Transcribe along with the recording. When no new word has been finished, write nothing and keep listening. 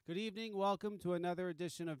Good evening. Welcome to another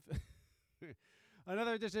edition of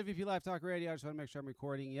VP Live Talk Radio. I just want to make sure I'm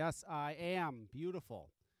recording. Yes, I am. Beautiful.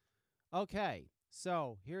 Okay,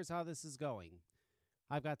 so here's how this is going.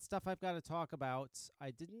 I've got stuff I've got to talk about.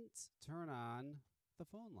 I didn't turn on the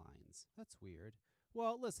phone lines. That's weird.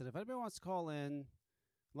 Well, listen, if anybody wants to call in,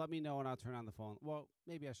 let me know and I'll turn on the phone. Well,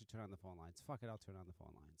 maybe I should turn on the phone lines. Fuck it, I'll turn on the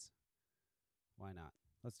phone lines. Why not?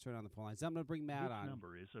 Let's turn on the phone lines. I'm going to bring Matt on. This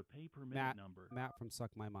number is a pay-per-minute number. Matt from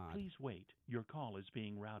Suck My Mod. Please wait. Your call is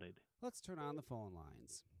being routed. Let's turn on the phone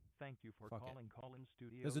lines. Thank you for calling Call-In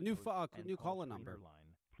Studio. There's a new call-in number.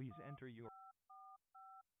 Line. Please enter your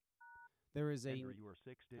your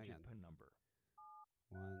 6-digit PIN number.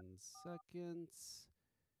 1 second.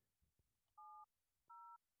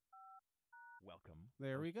 Welcome.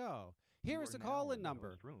 There we go. Here is the call-in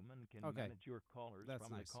number. Room and can okay. manage your callers That's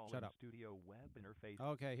from nice. the Call-In Shut up. Studio web interface.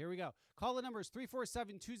 Okay, here we go. Call-in number is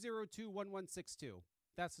 347-202-1162.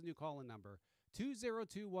 That's the new call-in number.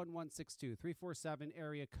 202-1162. 347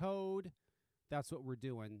 area code. That's what we're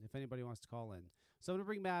doing if anybody wants to call in. So I'm going to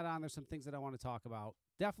bring Matt on. There's some things that I want to talk about.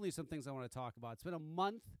 Definitely some things I want to talk about. It's been a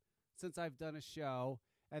month since I've done a show,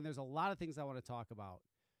 and there's a lot of things I want to talk about.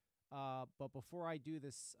 But before I do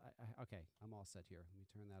this, okay, I'm all set here. Let me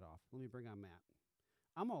turn that off. Let me bring on Matt.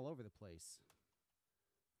 I'm all over the place.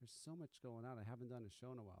 There's so much going on. I haven't done a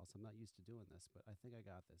show in a while, so I'm not used to doing this, but I think I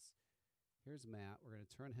got this. Here's Matt. We're going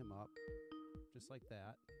to turn him up just like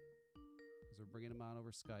that because we're bringing him on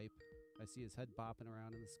over Skype. I see his head bopping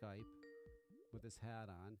around in the Skype with his hat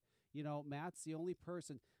on. You know, Matt's the only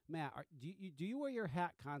person. Matt, do you wear your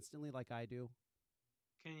hat constantly like I do?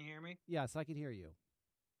 Can you hear me? Yes, I can hear you.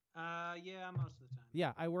 Yeah, most of the time.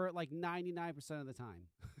 Yeah, I wear it like 99% of the time.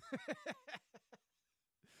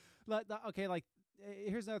 Okay, like,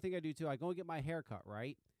 here's another thing I do too. I go and get my hair cut,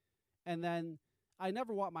 right? And then I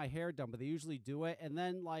never want my hair done, but they usually do it. And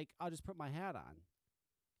then, like, I'll just put my hat on.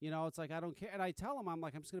 You know, it's like, I don't care. And I tell them, I'm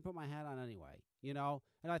like, I'm just going to put my hat on anyway, you know?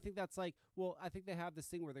 And I think that's like, well, I think they have this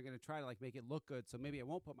thing where they're going to try to, like, make it look good. So maybe I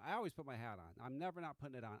won't I always put my hat on. I'm never not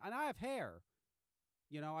putting it on. And I have hair.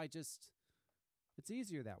 You know, it's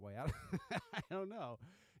easier that way. I don't know.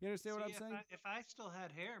 You understand what I'm saying? If I still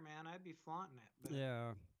had hair, man, I'd be flaunting it. But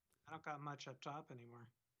yeah. I don't got much up top anymore.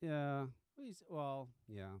 Yeah. Well,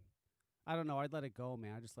 yeah. I don't know. I'd let it go,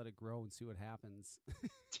 man. I just let it grow and see what happens.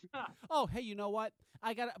 Oh, hey, you know what?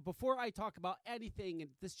 Before I talk about anything,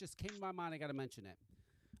 and this just came to my mind, I got to mention it.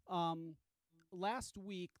 Last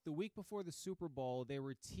week, the week before the Super Bowl, they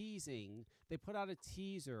put out a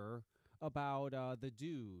teaser about The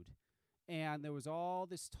Dude. And there was all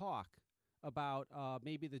this talk about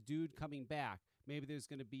maybe The Dude coming back. Maybe there's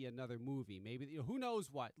going to be another movie. Maybe, who knows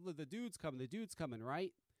what? The dude's coming,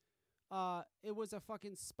 right? It was a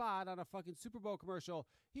fucking spot on a fucking Super Bowl commercial.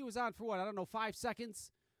 He was on for what? I don't know, 5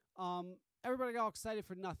 seconds. Everybody got all excited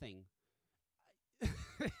for nothing.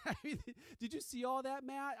 I mean, did you see all that,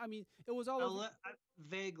 Matt? I mean, it was all over.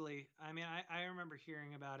 Vaguely. I mean, I remember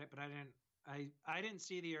hearing about it, but I didn't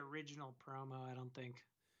see the original promo, I don't think.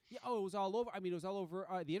 Yeah, it was all over. I mean, it was all over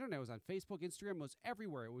the internet. It was on Facebook, Instagram. It was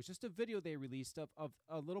everywhere. It was just a video they released of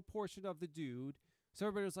a little portion of The Dude. So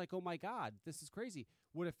everybody was like, "Oh my God, this is crazy!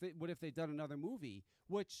 What if they'd done another movie?"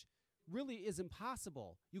 Which really is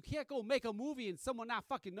impossible. You can't go make a movie and someone not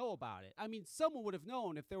fucking know about it. I mean, someone would have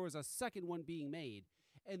known if there was a second one being made,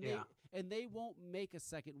 and they won't make a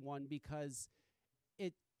second one because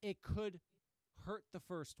it could hurt the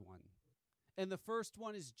first one, and the first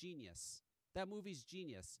one is genius. That movie's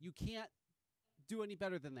genius. You can't do any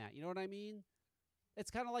better than that. You know what I mean?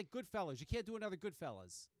 It's kind of like Goodfellas. You can't do another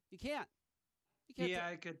Goodfellas. You can't.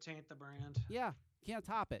 It could taint the brand. Yeah, can't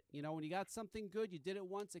top it. You know, when you got something good, you did it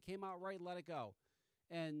once, it came out right, let it go.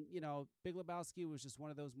 And, you know, Big Lebowski was just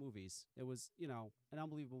one of those movies. It was, you know, an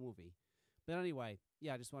unbelievable movie. But anyway,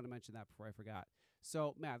 yeah, I just wanted to mention that before I forgot.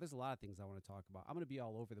 So, Matt, there's a lot of things I want to talk about. I'm going to be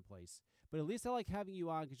all over the place. But at least I like having you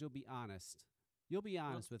on because you'll be honest. You'll be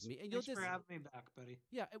honest with me. And thanks for having me back, buddy.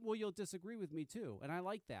 Yeah, well, you'll disagree with me, too. And I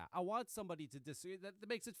like that. I want somebody to disagree. That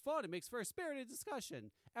makes it fun. It makes for a spirited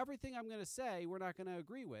discussion. Everything I'm going to say, we're not going to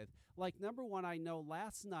agree with. Like, number one, I know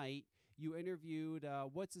last night you interviewed,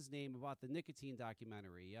 what's his name, about the nicotine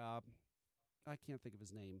documentary. I can't think of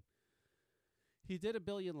his name. He did 1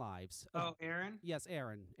 Billion Lives. Oh, Aaron? Yes,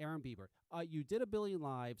 Aaron Bieber. You did 1 Billion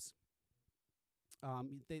Lives.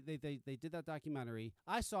 They did that documentary.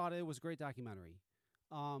 I saw it. It was a great documentary.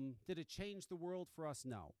 Did it change the world for us?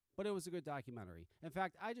 No. But it was a good documentary. In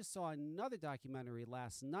fact, I just saw another documentary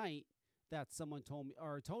last night that someone told me,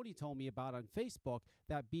 or Tony told me about on Facebook,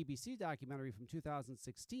 that BBC documentary from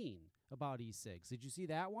 2016 about e-cigs. Did you see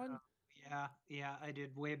that one? Yeah, Yeah, I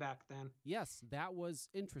did way back then. Yes, that was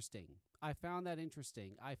interesting. I found that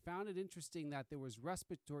interesting. I found it interesting that there was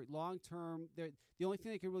respiratory long term. The only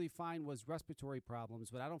thing they could really find was respiratory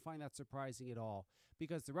problems, but I don't find that surprising at all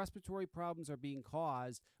because the respiratory problems are being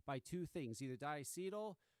caused by two things: either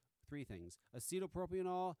diacetyl, three things,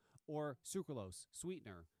 acetylpropanol, or sucralose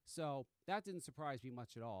sweetener. So that didn't surprise me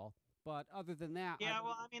much at all. But other than that, Yeah,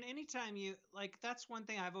 well, I mean, anytime you like, that's one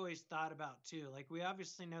thing I've always thought about too. Like, we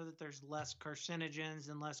obviously know that there's less carcinogens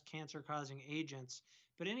and less cancer causing agents,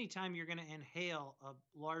 but anytime you're going to inhale a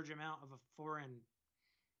large amount of a foreign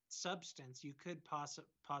substance, you could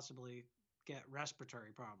possibly get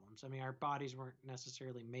respiratory problems. I mean, our bodies weren't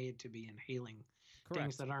necessarily made to be inhaling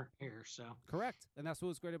things that aren't here. So correct, and that's what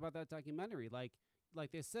was great about that documentary.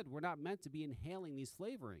 Like they said, we're not meant to be inhaling these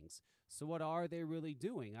flavorings. So what are they really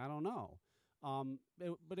doing? I don't know.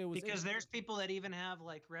 But it was because there's people that even have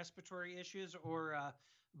like respiratory issues or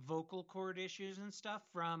vocal cord issues and stuff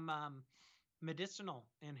from medicinal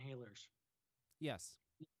inhalers. Yes.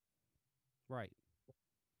 Right.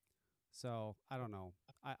 So I don't know.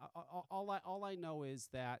 All I know is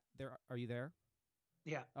that there. Are you there?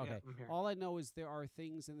 Yeah. Okay. Yeah, I'm here. All I know is there are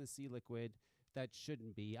things in the sea liquid that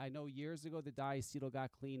shouldn't be. I know years ago the diacetyl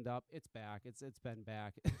got cleaned up. It's back. It's been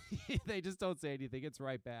back. They just don't say anything. It's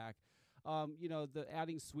right back. The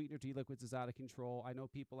adding sweetener to liquids is out of control. I know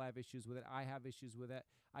people have issues with it. I have issues with it.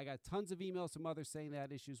 I got tons of emails from others saying they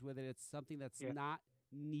had issues with it. It's something that's not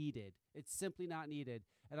needed. It's simply not needed.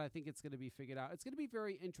 And I think it's going to be figured out. It's going to be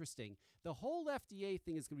very interesting. The whole FDA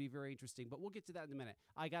thing is going to be very interesting, but we'll get to that in a minute.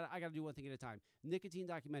 I got to do one thing at a time. Nicotine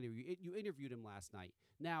documentary. You interviewed him last night.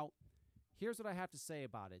 Now, here's what I have to say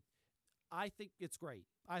about it. I think it's great.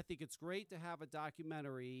 I think it's great to have a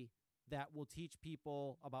documentary that will teach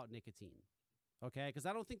people about nicotine. Okay? Because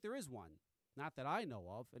I don't think there is one. Not that I know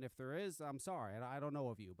of. And if there is, I'm sorry. I don't know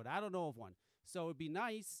of you, but I don't know of one. So it'd be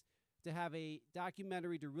nice to have a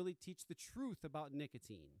documentary to really teach the truth about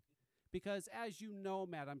nicotine. Because as you know,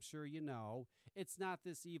 Matt, I'm sure you know, it's not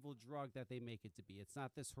this evil drug that they make it to be. It's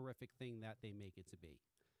not this horrific thing that they make it to be.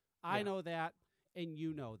 I know that, and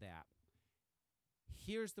you know that.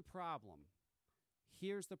 Here's the problem.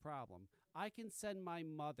 I can send my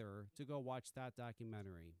mother to go watch that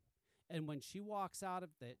documentary. And when she walks out of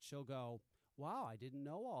it, she'll go, wow, I didn't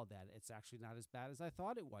know all that. It's actually not as bad as I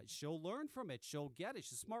thought it was. She'll learn from it. She'll get it.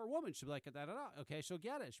 She's a smart woman. She'll be like, da-da-da. Okay, she'll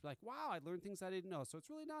get it. She'll be like, wow, I learned things I didn't know. So it's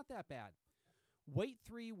really not that bad. Wait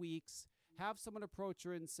 3 weeks. Have someone approach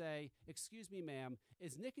her and say, excuse me, ma'am,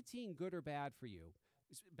 is nicotine good or bad for you?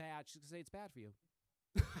 It's bad. She's going to say it's bad for you.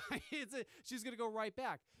 She's going to go right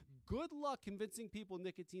back. Good luck convincing people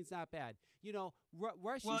nicotine's not bad. Well,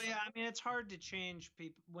 yeah, I mean, it's hard to change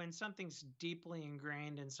people when something's deeply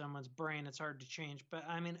ingrained in someone's brain. It's hard to change. But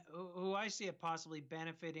I mean, who I see it possibly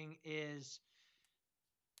benefiting is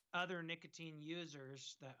other nicotine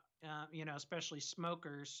users that, especially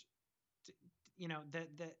smokers,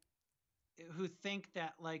 that who think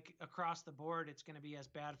that like across the board it's going to be as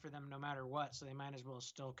bad for them no matter what. So they might as well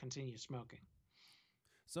still continue smoking.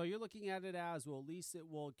 So you're looking at it as, well, at least it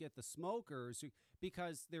will get the smokers,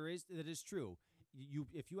 because that is true.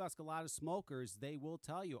 If you ask a lot of smokers, they will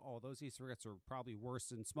tell you, oh, those e-cigarettes are probably worse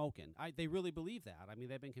than smoking. They really believe that. I mean,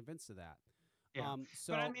 they've been convinced of that. Yeah.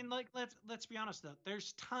 But I mean, like, let's be honest though.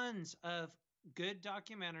 There's tons of good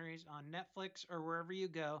documentaries on Netflix or wherever you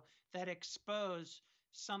go that expose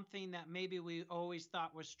something that maybe we always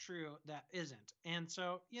thought was true that isn't. And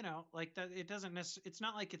so, like that, it's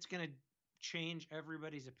not like it's going to change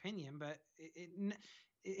everybody's opinion, but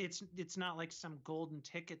it's not like some golden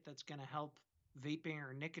ticket that's going to help vaping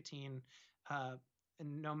or nicotine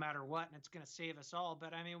no matter what, and it's going to save us all.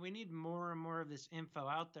 But I mean, we need more and more of this info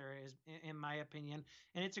out there, is in my opinion,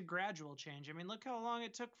 and it's a gradual change. I mean, look how long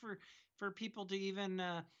it took for people to even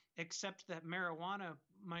accept that marijuana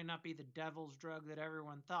might not be the devil's drug that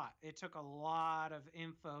everyone thought. It took a lot of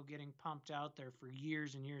info getting pumped out there for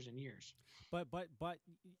years and years and years. But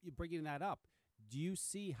bringing that up, do you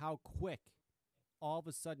see how quick all of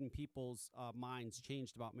a sudden people's minds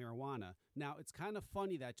changed about marijuana? Now, it's kind of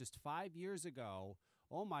funny that just 5 years ago,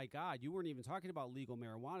 oh my God, you weren't even talking about legal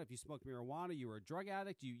marijuana. If you smoked marijuana, you were a drug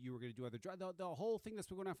addict. You were going to do other drugs. The whole thing that's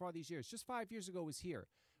been going on for all these years, just 5 years ago was here.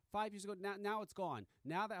 5 years ago, now it's gone.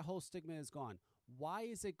 Now that whole stigma is gone. Why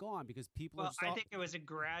is it gone? Because people are... I think it was a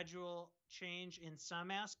gradual change in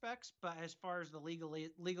some aspects, but as far as the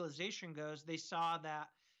legalization goes, they saw that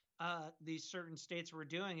these certain states were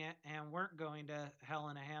doing it and weren't going to hell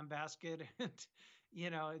in a handbasket. And,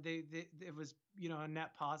 it was, a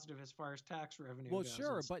net positive as far as tax revenue goes.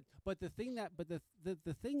 Well, sure, but the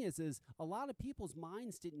thing is a lot of people's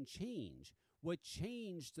minds didn't change. What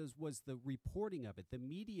changed was the reporting of it, the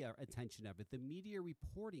media attention of it, the media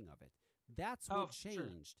reporting of it. That's what changed. Sure.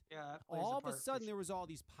 Yeah, that plays all a part of a sudden, for there was all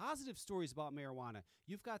these positive stories about marijuana.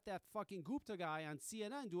 You've got that fucking Gupta guy on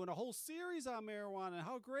CNN doing a whole series on marijuana and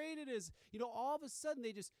how great it is. All of a sudden,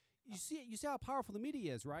 they just you see how powerful the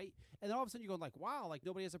media is, right? And then all of a sudden, you're going like, wow, like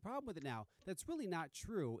nobody has a problem with it now. That's really not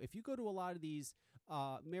true. If you go to a lot of these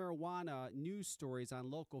marijuana news stories on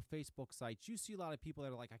local Facebook sites, you see a lot of people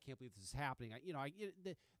that are like, I can't believe this is happening.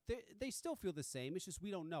 They still feel the same. It's just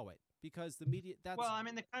we don't know it because the media.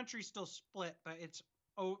 The country's still split, but it's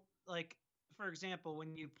like, for example,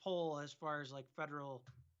 when you poll as far as like federal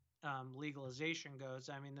legalization goes,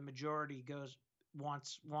 I mean, the majority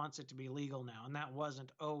wants it to be legal now, and that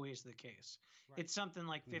wasn't always the case. Right. It's something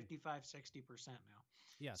like 55-60% now.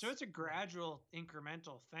 Yes. So it's a gradual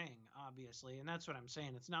incremental thing, obviously. And that's what I'm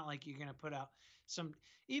saying. It's not like you're going to put out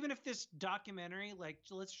even if this documentary, like,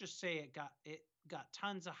 let's just say it got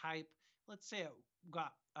tons of hype. Let's say it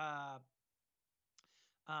got,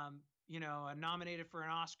 nominated for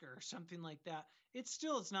an Oscar or something like that. It's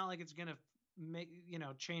not like it's going to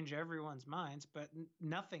change everyone's minds, but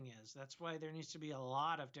nothing is. That's why there needs to be a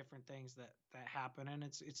lot of different things that happen, and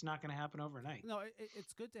it's not going to happen overnight. No,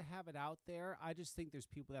 it's good to have it out there. I just think there's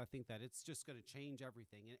people that think that it's just going to change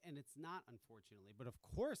everything, and it's not, unfortunately. But of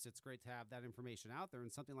course, it's great to have that information out there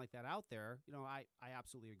and something like that out there. I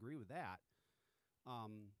absolutely agree with that.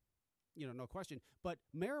 No question. But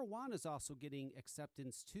marijuana is also getting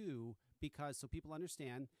acceptance too, so people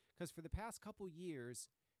understand. Because for the past couple years,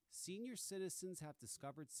 senior citizens have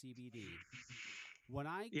discovered CBD. When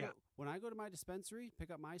I go to my dispensary,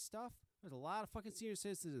 pick up my stuff, there's a lot of fucking senior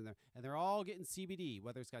citizens in there, and they're all getting CBD,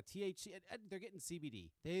 whether it's got THC, they're getting CBD.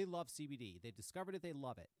 They love CBD. They discovered it. They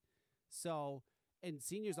love it. So, and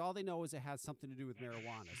seniors, all they know is it has something to do with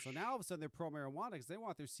marijuana. So now all of a sudden they're pro-marijuana because they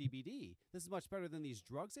want their CBD. This is much better than these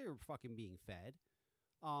drugs they were fucking being fed.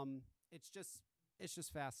 It's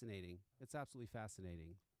just fascinating. It's absolutely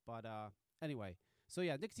fascinating. But anyway. So,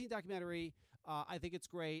 yeah, nicotine documentary, I think it's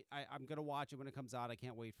great. I'm going to watch it when it comes out. I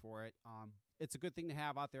can't wait for it. It's a good thing to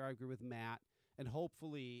have out there. I agree with Matt. And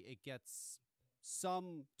hopefully it gets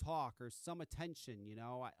some talk or some attention,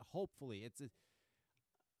 hopefully.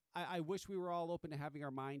 I wish we were all open to having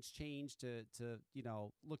our minds changed to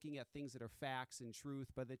looking at things that are facts and truth,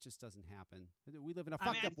 but it just doesn't happen. We live in a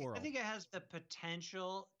fucked up world. I think it has the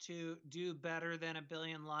potential to do better than A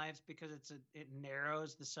Billion Lives because it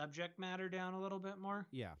narrows the subject matter down a little bit more.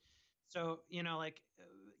 Yeah. So,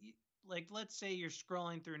 like let's say you're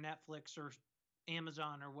scrolling through Netflix or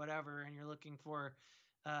Amazon or whatever, and you're looking for,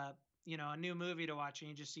 a new movie to watch, and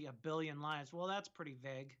you just see A Billion Lives. Well, that's pretty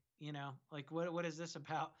vague. Like what is this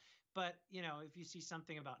about? But if you see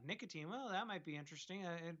something about nicotine, well, that might be interesting.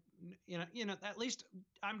 At least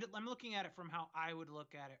I'm looking at it from how I would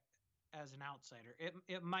look at it as an outsider.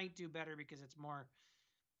 It might do better because it's more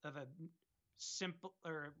of a simple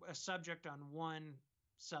or a subject on one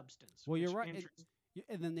substance. Well, you're right.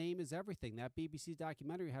 And the name is everything. That BBC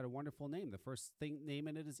documentary had a wonderful name. The first name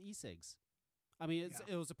in it is e-cigs. I mean,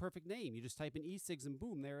 it was a perfect name. You just type in e-cigs and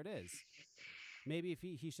boom, there it is. Maybe if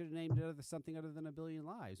he should have named it something other than A Billion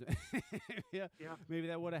Lives. yeah. Maybe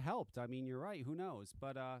that would have helped. I mean, you're right. Who knows?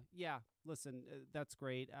 But listen, that's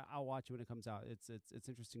great. I'll watch it when it comes out. It's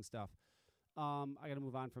interesting stuff. I got to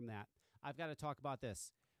move on from that. I've got to talk about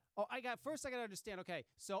this. Oh, I got to understand. Okay,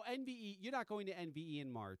 so NVE, you're not going to NVE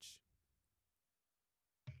in March.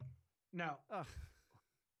 No.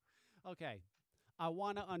 Okay. I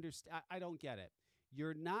want to understand. I don't get it.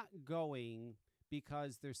 You're not going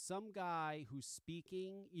because there's some guy who's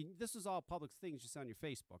speaking. This is all public things you see on your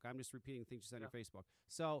Facebook. I'm just repeating things you see on your Facebook.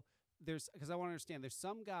 So because I want to understand, there's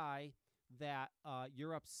some guy that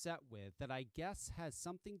you're upset with that I guess has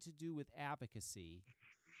something to do with advocacy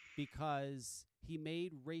because he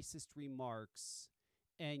made racist remarks,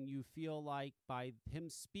 and you feel like by him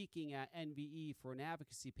speaking at NVE for an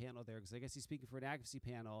advocacy panel there, because I guess he's speaking for an advocacy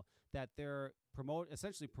panel, that they're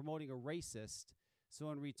essentially promoting a racist. So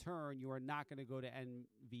in return, you are not going to go to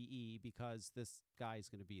NVE because this guy is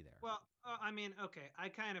going to be there. Well, okay, I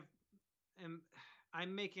kind of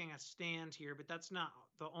I'm making a stand here, but that's not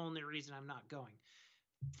the only reason I'm not going.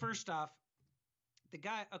 First off, the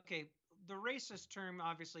racist term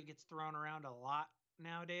obviously gets thrown around a lot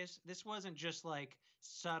nowadays. This wasn't just like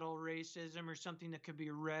subtle racism or something that could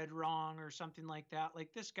be read wrong or something like that.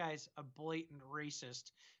 Like, this guy's a blatant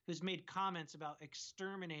racist who's made comments about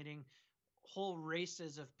exterminating whole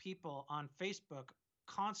races of people on Facebook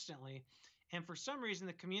constantly, and for some reason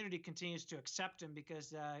the community continues to accept him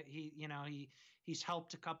because he's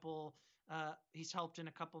helped a couple He's helped in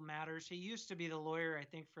a couple matters. He used to be the lawyer, I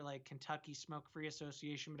think, for like Kentucky Smoke Free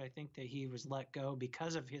Association, but I think that he was let go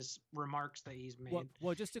because of his remarks that he's made.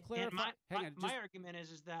 Well, just to clarify, my argument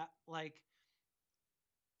is that like,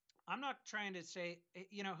 I'm not trying to say,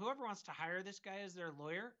 whoever wants to hire this guy as their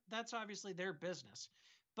lawyer, that's obviously their business.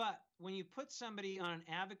 But when you put somebody on an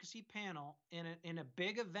advocacy panel in a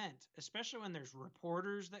big event, especially when there's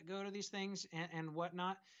reporters that go to these things and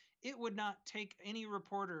whatnot, it would not take any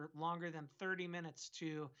reporter longer than 30 minutes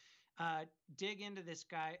to dig into this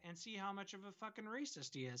guy and see how much of a fucking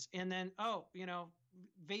racist he is. And then,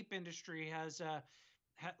 vape industry has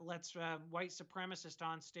lets white supremacist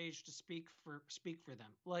on stage to speak for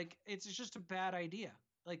them. Like, it's just a bad idea.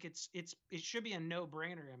 Like, it should be a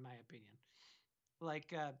no-brainer in my opinion.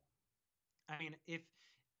 Like,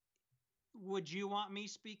 would you want me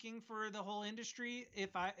speaking for the whole industry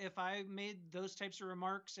if I made those types of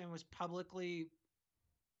remarks and was publicly,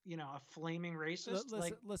 a flaming racist?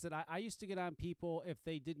 Listen, I used to get on people if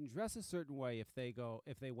they didn't dress a certain way, if they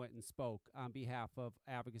went and spoke on behalf of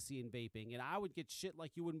advocacy and vaping, and I would get shit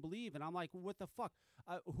like you wouldn't believe, and I'm like, what the fuck?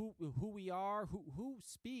 Who we are? Who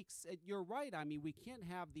speaks? And you're right. I mean, we can't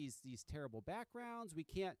have these terrible backgrounds.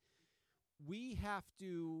 We have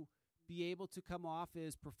to be able to come off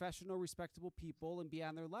as professional, respectable people and be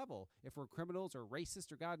on their level. If we're criminals or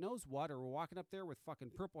racist or God knows what, or we're walking up there with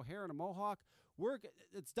fucking purple hair and a mohawk,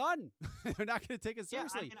 it's done. They're not going to take us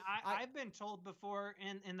seriously. I've been told before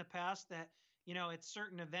in the past that, it's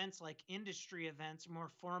certain events like industry events, more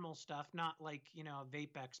formal stuff, not like, a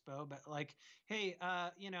vape expo, but like, hey,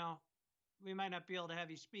 we might not be able to have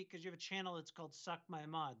you speak because you have a channel that's called Suck My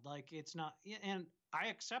Mod. Like, it's not, and I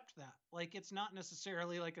accept that. Like, it's not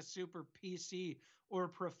necessarily like a super PC or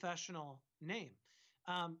professional name.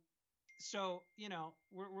 So,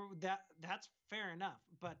 that's fair enough.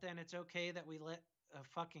 But then it's okay that we let a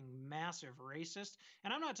fucking massive racist.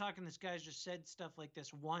 And I'm not talking this guy's just said stuff like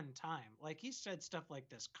this one time. Like, he's said stuff like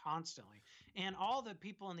this constantly. And all the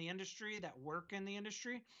people in the industry that work in the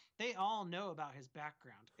industry, they all know about his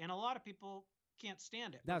background. And a lot of people can't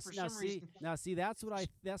stand it. That's what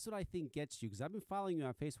I think gets you, because I've been following you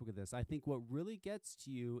on Facebook with this. I think what really gets to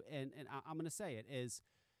you, and I'm going to say it, is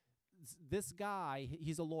this guy,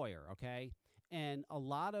 he's a lawyer, okay? And a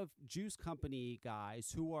lot of juice company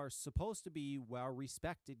guys who are supposed to be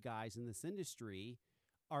well-respected guys in this industry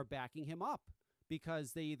are backing him up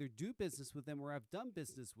because they either do business with him or have done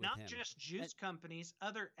business with him. Not just juice companies,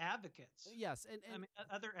 other advocates. Yes. And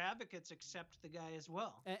other advocates accept the guy as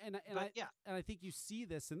well. And I think you see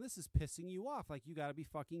this, and this is pissing you off. Like, you got to be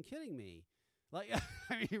fucking kidding me. Like,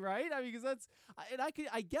 I mean, right? I mean, because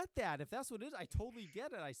I get that. If that's what it is, I totally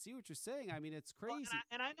get it. I see what you're saying. I mean, it's crazy. Well,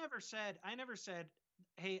 and I never said,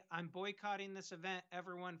 hey, I'm boycotting this event.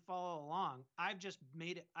 Everyone follow along. I've just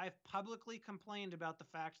made it. I've publicly complained about the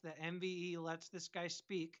fact that MVE lets this guy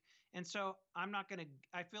speak. And so I'm not going to,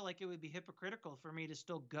 I feel like it would be hypocritical for me to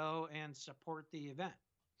still go and support the event.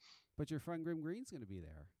 But your friend Grim Green's going to be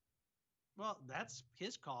there. Well, that's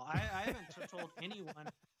his call. I haven't told anyone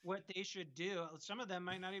what they should do. Some of them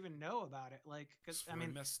might not even know about it. Like, because I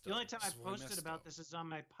mean, the only time I've posted about this is on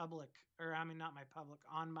my public, or I mean, not my public,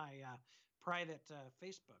 on my private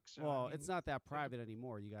Facebook. So, well, I mean, it's not that private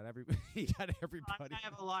anymore. You got everybody. You got everybody. I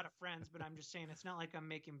have a lot of friends, but I'm just saying it's not like I'm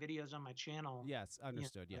making videos on my channel. Yes,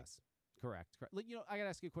 understood. Yes, correct. I gotta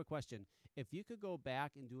ask you a quick question. If you could go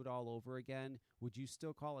back and do it all over again, would you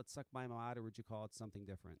still call it Suck My Mod, or would you call it something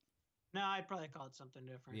different? No, I'd probably call it something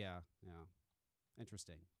different. Yeah.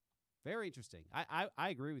 Interesting. Very interesting. I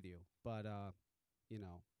agree with you, but I'm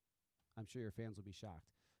sure your fans will be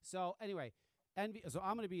shocked. So anyway, so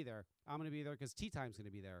I'm going to be there. I'm going to be there because Tea Time's going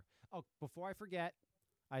to be there. Oh, before I forget,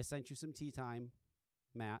 I sent you some Tea Time,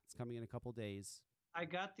 Matt. It's coming in a couple days. I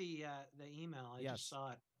got the email. I just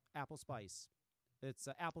saw it. Apple spice. It's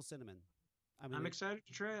apple cinnamon. I'm excited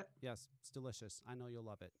to try it. Yes, it's delicious. I know you'll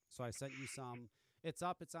love it. So I sent you some. It's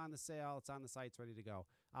up. It's on the sale. It's on the site. It's ready to go.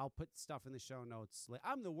 I'll put stuff in the show notes.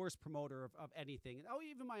 I'm the worst promoter of anything. Oh,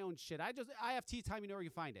 even my own shit. I have Tea Time. You know where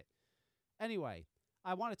you can find it. Anyway,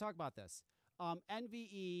 I want to talk about this.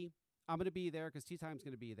 NVE, I'm going to be there because Tea Time's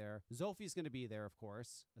going to be there. Zofie's going to be there, of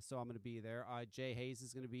course. So I'm going to be there. Jay Hayes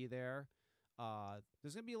is going to be there.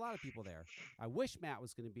 There's going to be a lot of people there. I wish Matt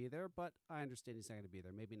was going to be there, but I understand he's not going to be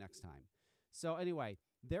there. Maybe next time. So anyway,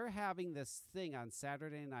 they're having this thing on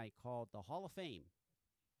Saturday night called the Hall of Fame.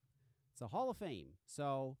 It's a Hall of Fame.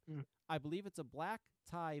 So I believe it's a black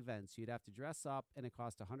tie event. So you'd have to dress up, and it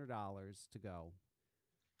costs $100 to go.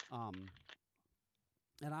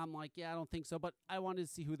 And I'm like, yeah, I don't think so. But I wanted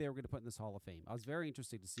to see who they were going to put in this Hall of Fame. I was very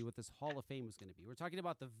interested to see what this Hall of Fame was going to be. We're talking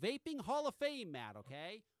about the Vaping Hall of Fame, Matt,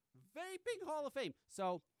 okay? Vaping Hall of Fame.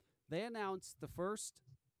 So they announced the first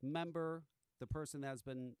member, the person that has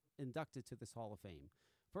been inducted to this Hall of Fame.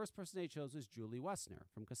 First person they chose was Julie Wessner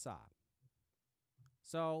from CASA.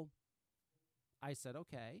 So I said,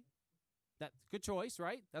 okay, that's good choice,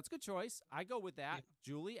 right? That's a good choice. I go with that. Yeah.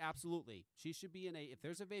 Julie, absolutely. She should be in if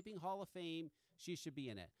there's a Vaping Hall of Fame, she should be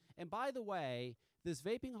in it. And by the way, this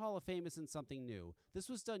Vaping Hall of Fame isn't something new. This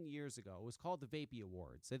was done years ago. It was called the Vapey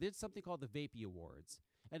Awards. They did something called the Vapey Awards,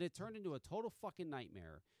 and it turned into a total fucking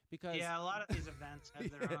nightmare because a lot of these events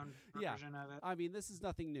have their own version of it. I mean, this is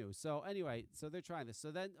nothing new. So anyway, so they're trying this.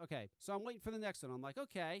 So then, okay, so I'm waiting for the next one. I'm like,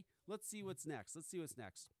 okay, let's see what's next.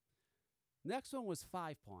 Next one was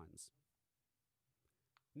 5 Pawns.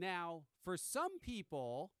 Now, for some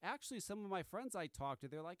people, actually some of my friends I talked to,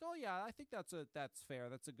 they're like, oh yeah, I think that's fair.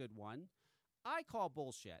 That's a good one. I call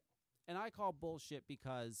bullshit. And I call bullshit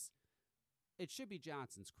because it should be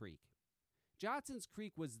Johnson's Creek. Johnson's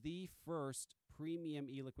Creek was the first premium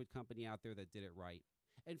e-liquid company out there that did it right.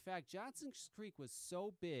 In fact, Johnson's Creek was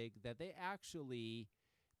so big that they actually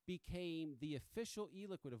became the official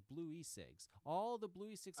e-liquid of Blue e-cigs. All the Blue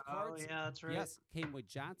e-cigs cards, that's right. Yes, came with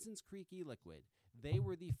Johnson's Creek e-liquid. They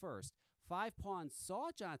were the first. 5 Pawns saw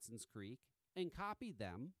Johnson's Creek and copied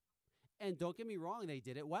them. And don't get me wrong, they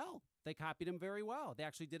did it well. They copied them very well. They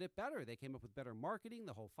actually did it better. They came up with better marketing,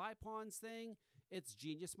 the whole 5 Pawns thing. It's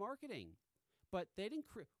genius marketing. But they didn't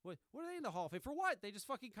what are they in the Hall of Fame? For what? They just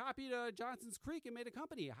fucking copied Johnson's Creek and made a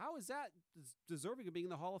company. How is that deserving of being in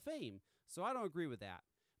the Hall of Fame? So I don't agree with that.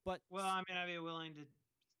 But well, I mean, I'd be willing to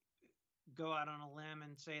go out on a limb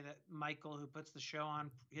and say that Michael, who puts the show on,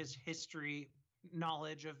 his history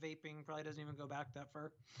knowledge of vaping probably doesn't even go back that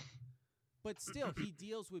far. But still, he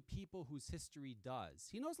deals with people whose history does.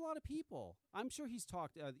 He knows a lot of people. I'm sure he's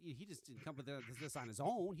talked. He just didn't come up with this on his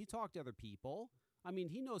own. He talked to other people. I mean,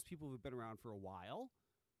 he knows people who've been around for a while.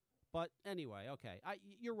 But anyway, okay.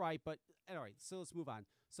 You're right. But all right, so let's move on.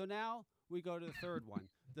 So now we go to the third one.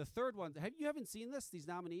 The third one, you haven't seen these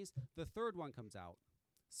nominees? The third one comes out.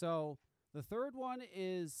 So the third one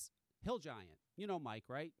is Hill Giant. You know Mike,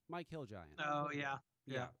 right? Mike Hill Giant. Oh,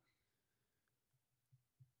 yeah.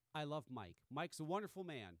 I love Mike. Mike's a wonderful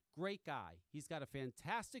man. Great guy. He's got a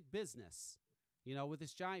fantastic business, with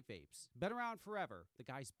his giant vapes. Been around forever. The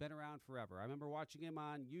guy's been around forever. I remember watching him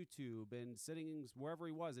on YouTube and sitting wherever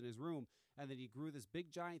he was in his room, and then he grew this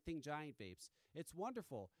big giant vapes. It's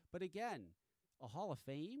wonderful. But again, a Hall of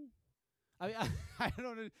Fame? I mean, I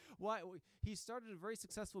don't know why. He started a very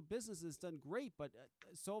successful business and it's done great, but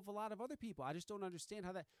so have a lot of other people. I just don't understand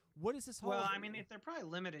how that. What is this Hall of Fame? Well, I mean, if they're probably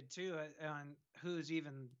limited too on who's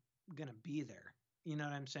even going to be there. You know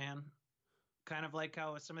what I'm saying? Kind of like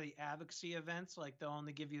how with some of the advocacy events, like they'll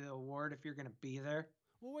only give you the award if you're going to be there.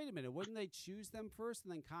 Well, wait a minute. Wouldn't they choose them first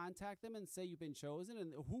and then contact them and say you've been chosen?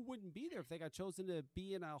 And who wouldn't be there if they got chosen to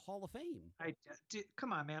be in a Hall of Fame?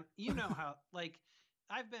 Come on, man. You know how, like,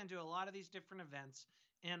 I've been to a lot of these different events,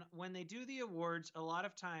 and when they do the awards, a lot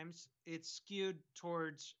of times it's skewed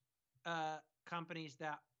towards companies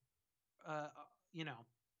that,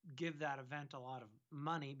 give that event a lot of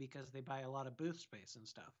money because they buy a lot of booth space and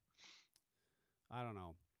stuff. I don't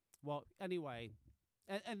know. Well, anyway,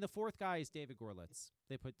 and the fourth guy is David Gorlitz.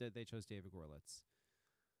 They chose David Gorlitz.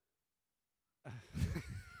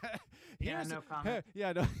 No comment.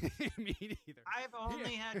 No, me neither. I've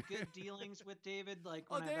only had good dealings with David,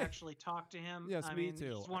 like when I've actually talked to him. Yes, me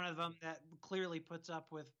too. He's one of them that clearly puts up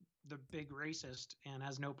with the big racist and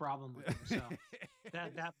has no problem with him. So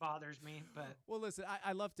that bothers me. But well, listen,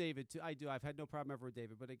 I love David too. I do. I've had no problem ever with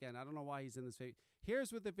David. But again, I don't know why he's in this.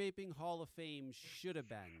 Here's what the Vaping Hall of Fame should have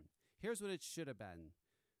been. Here's what it should have been.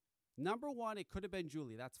 Number one, it could have been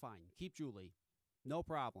Julie. That's fine. Keep Julie. No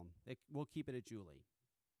problem. We'll keep it at Julie.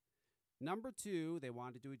 Number two, they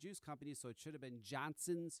wanted to do a juice company, so it should have been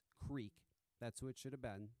Johnson's Creek. That's who it should have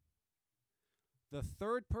been. The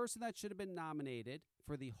third person that should have been nominated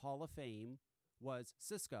for the Hall of Fame was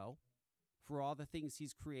Cisco for all the things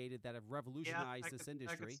he's created that have revolutionized this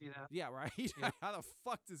industry. I could see that. Yeah, right? Yeah. How the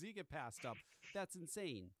fuck does he get passed up? That's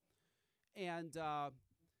insane. And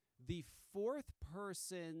the fourth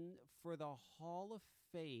person for the Hall of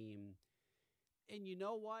Fame, and you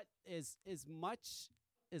know what? As much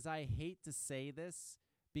as I hate to say this,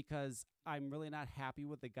 because I'm really not happy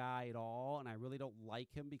with the guy at all, and I really don't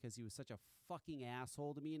like him because he was such a fucking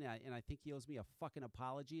asshole to me, and I think he owes me a fucking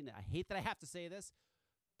apology, and I hate that I have to say this,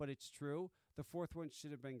 but it's true. The fourth one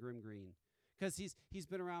should have been Grim Green, because he's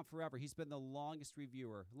been around forever. He's been the longest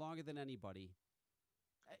reviewer, longer than anybody.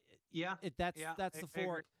 That's the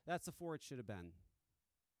four. That's the four it should have been,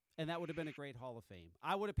 and that would have been a great Hall of Fame.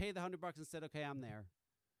 I would have paid the $100 and said, "Okay, I'm there."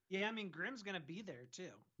 Yeah, I mean, Grimm's gonna be there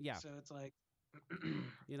too. Yeah. So it's like,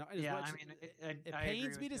 you know, yeah. I mean, it I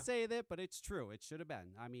pains agree me to with say that, but it's true. It should have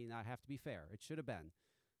been. I mean, I have to be fair. It should have been.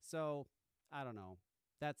 So I don't know.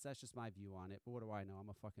 That's just my view on it. But what do I know? I'm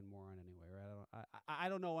a fucking moron anyway, right? I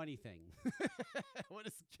don't know anything. What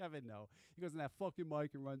does Kevin know? He goes in that fucking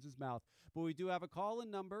mic and runs his mouth. But we do have a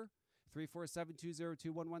call-in number,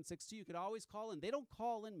 347-202-1162. You could always call in. They don't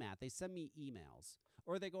call in, Matt. They send me emails.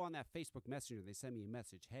 Or they go on that Facebook Messenger. They send me a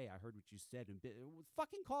message. Hey, I heard what you said. And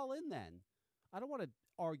fucking call in then. I don't want to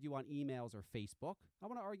argue on emails or Facebook. I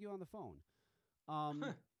want to argue on the phone.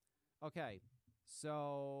 Okay.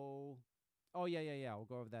 So, oh, yeah. We'll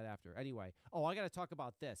go over that after. Anyway. Oh, I got to talk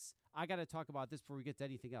about this. Before we get to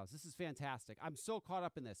anything else. This is fantastic. I'm so caught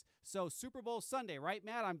up in this. So, Super Bowl Sunday, right,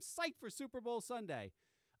 Matt? I'm psyched for Super Bowl Sunday.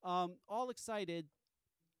 All excited.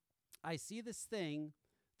 I see this thing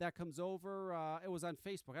that comes over. It was on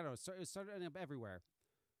Facebook. I don't know. It started everywhere.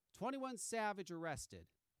 21 Savage arrested.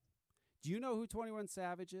 Do you know who 21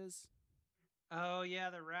 Savage is? Oh yeah,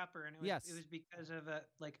 the rapper, and it was because of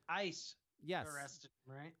like ICE. Yes. Arrested,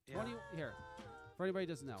 right? 20 here. For anybody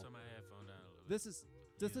who doesn't know. This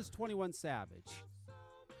is 21 Savage.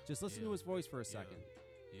 Just listen to his voice for a second.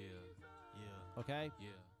 Okay?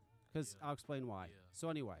 Because I'll explain why. So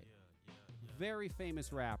anyway, very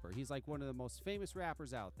famous rapper. He's like one of the most famous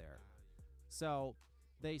rappers out there. So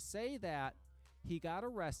they say that he got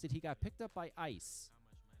arrested. He got picked up by ICE,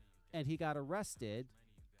 and he got arrested,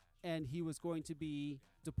 and he was going to be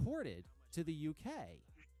deported to the UK.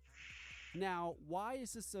 Now, why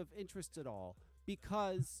is this of interest at all?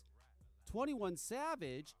 Because 21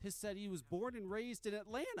 Savage has said he was born and raised in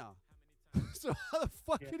Atlanta. So how the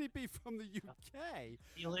fuck could he be from the UK?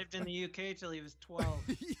 He lived in the UK till he was 12.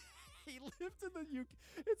 He lived in the UK.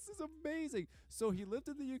 It's just amazing. So he lived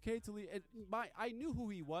in the UK till I knew who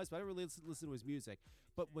he was, but I didn't really listen to his music.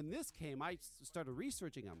 But when this came, I started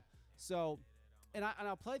researching him. So, and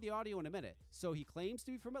I'll play the audio in a minute. So he claims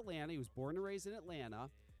to be from Atlanta. He was born and raised in Atlanta.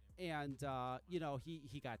 And,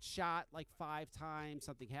 he got shot like 5 times.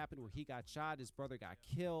 Something happened where he got shot. His brother got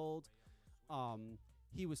killed.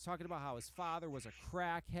 He was talking about how his father was a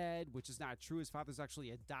crackhead, which is not true. His father's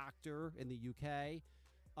actually a doctor in the UK.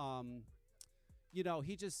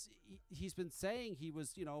 He's been saying he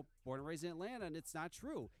was, born and raised in Atlanta, and it's not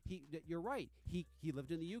true. You're right. He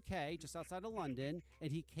lived in the UK, just outside of London,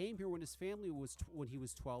 and he came here when his family when he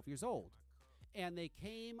was 12 years old. And they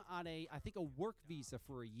came on I think a work visa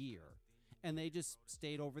for a year, and they just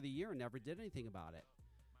stayed over the year and never did anything about it.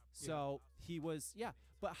 So he was,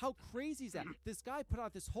 but how crazy is that? This guy put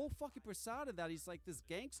out this whole fucking persona that he's like this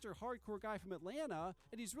gangster hardcore guy from Atlanta,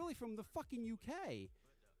 and he's really from the fucking UK.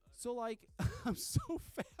 So, like, I'm so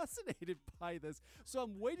fascinated by this. So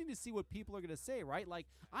I'm waiting to see what people are going to say, right? Like,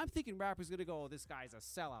 I'm thinking rappers going to go, oh, this guy's a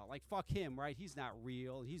sellout. Like, fuck him, right? He's not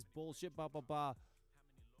real. He's bullshit, blah, blah, blah.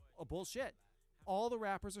 Oh, bullshit. All the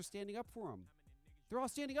rappers are standing up for him. They're all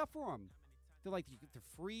standing up for him. They're like, to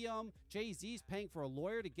free him. Jay-Z's paying for a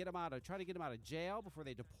lawyer to try to get him out of jail before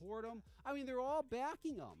they deport him. I mean, they're all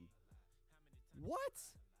backing him. What?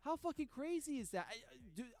 How fucking crazy is that?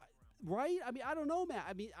 Right? I mean, I don't know, Matt.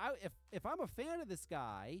 I mean, if I'm a fan of this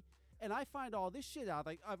guy and I find all this shit out,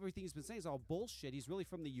 like everything he's been saying is all bullshit, he's really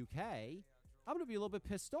from the UK, I'm going to be a little bit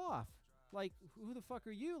pissed off. Like, who the fuck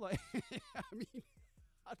are you? Like, I mean,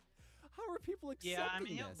 how are people accepting this? Yeah, I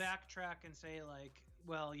mean, he'll backtrack and say, like,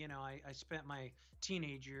 well, I spent my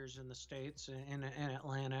teenage years in the States, in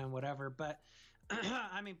Atlanta and whatever. But,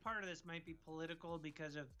 I mean, part of this might be political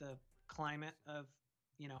because of the climate of,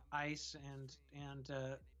 ICE and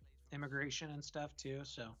immigration and stuff, too.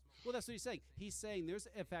 So, well, that's what he's saying. He's saying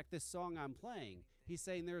in fact, this song I'm playing, he's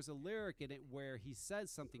saying there's a lyric in it where he says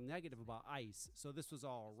something negative about ICE. So this was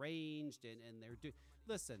all arranged and they're doing.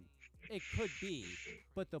 Listen, it could be,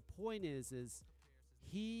 but the point is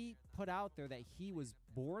he put out there that he was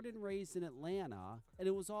born and raised in Atlanta, and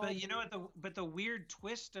it was all. But you know what? The weird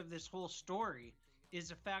twist of this whole story is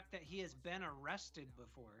the fact that he has been arrested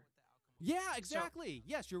before. Yeah, exactly.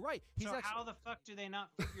 Yes, you're right. How the fuck do they not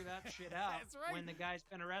figure that shit out That's right. when the guy's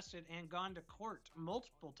been arrested and gone to court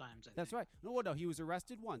multiple times? That's right. No, he was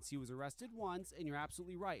arrested once. And you're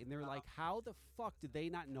absolutely right. And they're like, how the fuck did they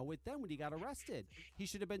not know it then when he got arrested? He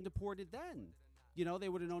should have been deported then. They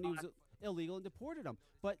would have known he was illegal and deported him.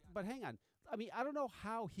 But hang on. I mean, I don't know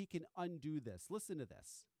how he can undo this. Listen to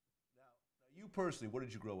this. Now, you personally, where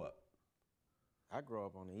did you grow up? I grew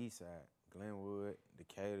up on the east side. Glenwood,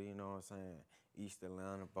 Decatur, you know what I'm saying? East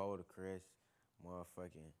Atlanta, Boulder Crest,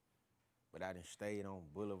 motherfucking. But I done stayed on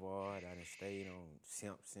Boulevard. I done stayed on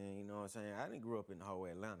Simpson, you know what I'm saying? I didn't grow up in the whole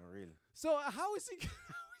Atlanta, really. So how is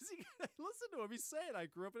is he gonna listen to him? He's saying, I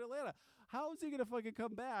grew up in Atlanta. How is he gonna fucking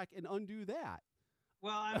come back and undo that?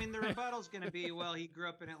 Well, I mean, the rebuttal's going to be, well, he grew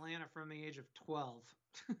up in Atlanta from the age of 12.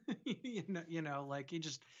 Like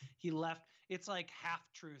he left. It's like half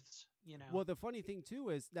truths, Well, the funny thing too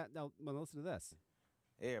is that now listen to this.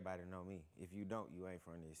 Everybody know me. If you don't, you ain't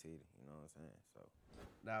from this city. You know what I'm saying? So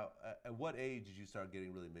Now, at what age did you start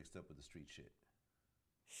getting really mixed up with the street shit?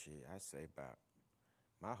 shit, I say about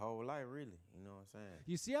my whole life, really. You know what I'm saying?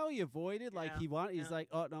 You see how he avoided? Like he's like,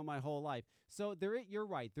 oh no, my whole life. So you're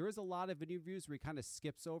right. There is a lot of interviews where he kind of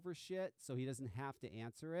skips over shit, so he doesn't have to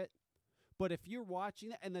answer it. But if you're watching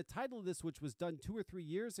that, and the title of this, which was done 2 or 3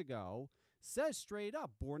 years ago, says straight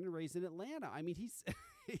up, born and raised in Atlanta. I mean, he's,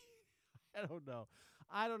 I don't know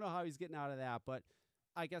how he's getting out of that, but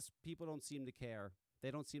I guess people don't seem to care. They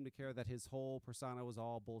don't seem to care that his whole persona was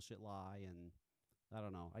all bullshit lie, and I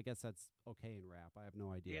don't know. I guess that's okay in rap. I have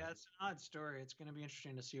no idea. Yeah, it's an odd story. It's going to be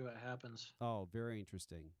interesting to see what happens. Oh, very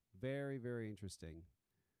interesting. Very, very interesting.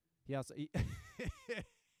 He also...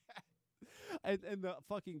 And the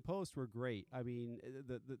fucking posts were great. I mean,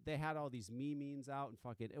 they had all these memes out and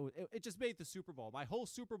fucking it just made the Super Bowl. My whole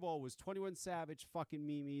Super Bowl was 21 Savage fucking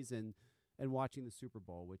memes and watching the Super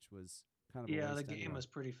Bowl, which was kind of the game was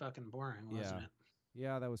pretty fucking boring, wasn't it?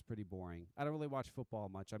 Yeah, that was pretty boring. I don't really watch football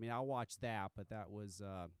much. I mean, I'll watch that, but that was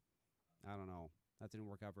I don't know. That didn't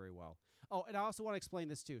work out very well. Oh, and I also want to explain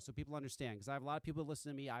this too, so people understand, because I have a lot of people that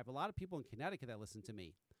listen to me. I have a lot of people in Connecticut that listen to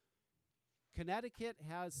me. Connecticut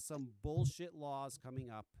has some bullshit laws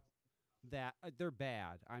coming up that they're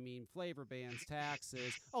bad. I mean, flavor bans,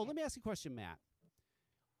 taxes. Oh, let me ask you a question, Matt.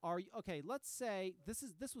 Okay? Let's say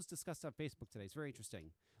this was discussed on Facebook today. It's very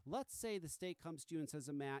interesting. Let's say the state comes to you and says,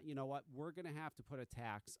 Matt, you know what? We're going to have to put a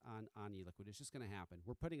tax on e-liquid. It's just going to happen.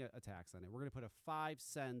 We're putting a tax on it. We're going to put a 5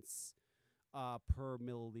 cents per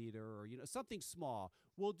milliliter, or something small.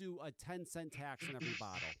 We'll do a 10-cent tax on every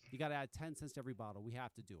bottle. You got to add 10 cents to every bottle. We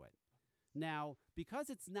have to do it. Now, because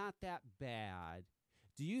it's not that bad,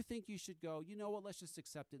 do you think you should go, you know what, let's just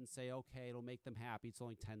accept it and say, okay, it'll make them happy. It's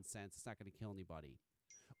only 10 cents. It's not going to kill anybody.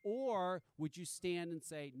 Or would you stand and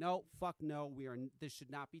say, no, fuck no, this should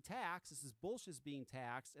not be taxed. This is bullshit being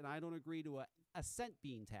taxed, and I don't agree to a cent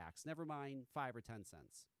being taxed. Never mind 5 or 10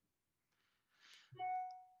 cents.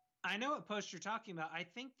 I know what post you're talking about. I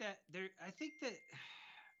think that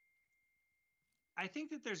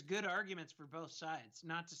there's good arguments for both sides,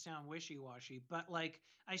 not to sound wishy-washy, but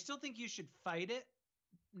I still think you should fight it,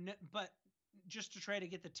 but just to try to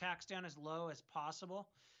get the tax down as low as possible.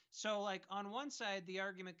 So on one side, the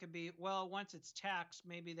argument could be, well, once it's taxed,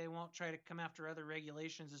 maybe they won't try to come after other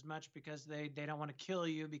regulations as much because they don't want to kill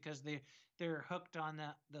you because they're hooked on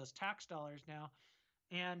those tax dollars now.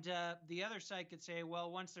 And the other side could say,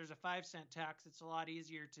 well, once there's a 5-cent tax, it's a lot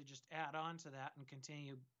easier to just add on to that and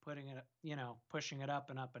continue putting it, pushing it up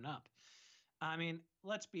and up and up. I mean,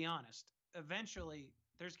 let's be honest. Eventually,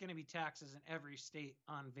 there's going to be taxes in every state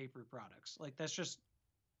on vapor products. That's just,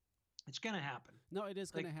 it's going to happen. No, it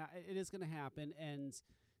is going to it is going to happen. And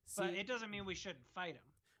but it doesn't mean we shouldn't fight them.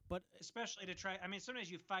 But especially to try. I mean,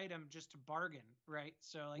 sometimes you fight them just to bargain, right?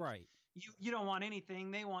 So right. You don't want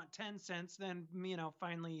anything. They want 10 cents. Then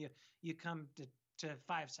finally you come to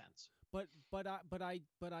 5 cents. But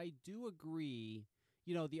I do agree.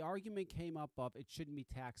 The argument came up of it shouldn't be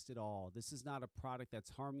taxed at all. This is not a product that's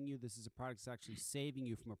harming you. This is a product that's actually saving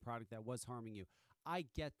you from a product that was harming you. I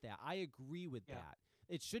get that. I agree with that.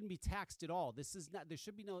 It shouldn't be taxed at all. This is not. There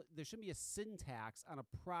shouldn't be a sin tax on a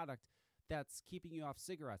product that's keeping you off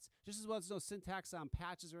cigarettes. Just as well as no sin tax on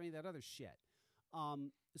patches or any of that other shit.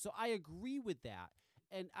 So I agree with that,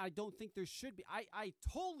 and I don't think there should be. I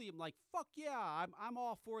totally am like, fuck yeah, I'm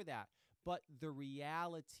all for that. But the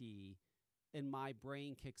reality in my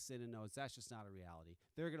brain kicks in and knows that's just not a reality.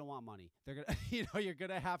 They're gonna want money. They're gonna, you're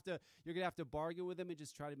gonna have to bargain with them and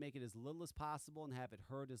just try to make it as little as possible and have it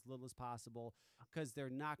hurt as little as possible, because they're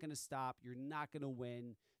not gonna stop. You're not gonna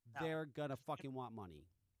win. No. They're gonna fucking want money.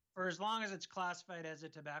 For as long as it's classified as a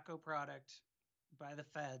tobacco product by the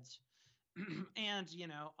feds. And,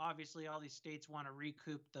 obviously all these states want to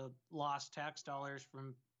recoup the lost tax dollars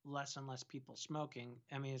from less and less people smoking.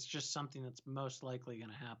 I mean, it's just something that's most likely going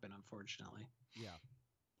to happen, unfortunately. Yeah,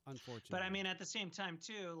 unfortunately. But I mean, at the same time,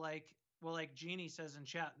 too, like Jeannie says in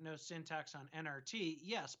chat, no sin tax on NRT.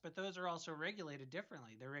 Yes, but those are also regulated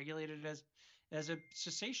differently. They're regulated as a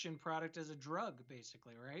cessation product, as a drug,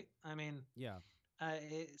 basically, right? I mean, yeah.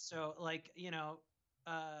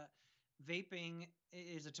 Vaping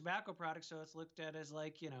is a tobacco product, so it's looked at as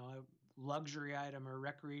a luxury item or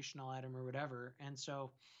recreational item or whatever. And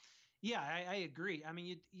so Yeah, I agree. I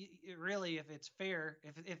mean, really, if it's fair,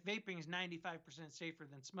 if vaping is 95% safer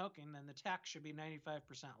than smoking, then the tax should be 95%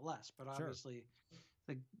 less. But Sure. obviously,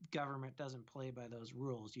 the government doesn't play by those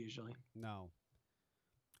rules usually. No.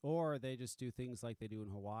 Or they just do things like they do in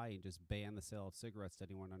Hawaii and just ban the sale of cigarettes to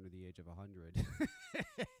anyone under the age of 100.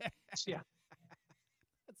 Yeah.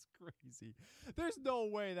 That's crazy. There's no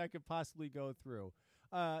way that could possibly go through.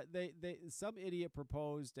 Some idiot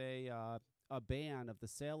proposed a ban of the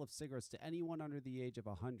sale of cigarettes to anyone under the age of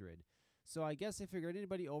 100. So I guess they figured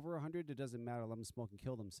anybody over 100, it doesn't matter. Let them smoke and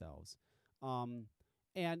kill themselves.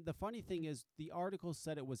 And the funny thing is, the article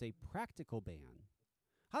said it was a practical ban.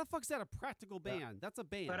 How the fuck's that a practical ban? That's a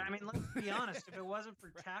ban. But I mean, let's be honest. If it wasn't for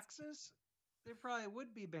taxes, there probably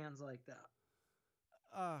would be bans like that.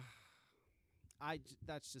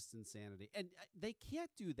 That's just insanity. And they can't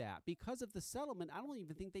do that because of the settlement. I don't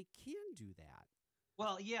even think they can do that.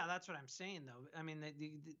 Well, yeah, that's what I'm saying, though. I mean,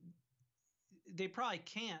 they probably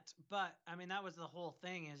can't. But I mean, that was the whole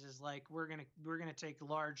thing. Is like we're gonna take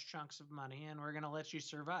large chunks of money and we're gonna let you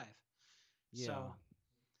survive. Yeah. So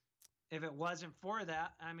if it wasn't for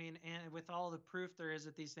that, I mean, and with all the proof there is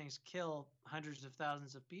that these things kill hundreds of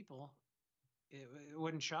thousands of people, it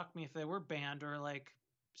wouldn't shock me if they were banned or like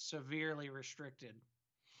severely restricted.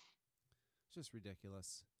 It's just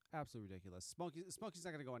ridiculous. Absolutely ridiculous. Smoking's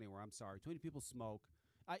not going to go anywhere. I'm sorry. Too many people smoke.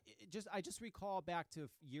 I just recall back to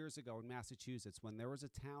years ago in Massachusetts when there was a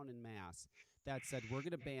town in Mass that said we're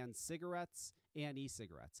going to ban cigarettes and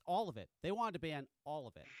e-cigarettes. All of it. They wanted to ban all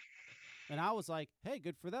of it. And I was like, hey,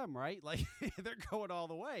 good for them, right? Like, they're going all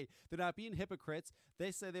the way. They're not being hypocrites.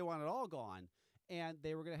 They said they want it all gone. And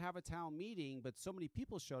they were going to have a town meeting, but so many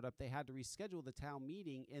people showed up, they had to reschedule the town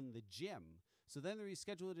meeting in the gym. So then they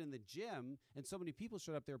rescheduled it in the gym, and so many people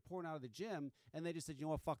showed up, they were pouring out of the gym, and they just said, you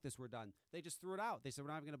know what, fuck this, we're done. They just threw it out. They said,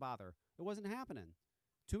 we're not even going to bother. It wasn't happening.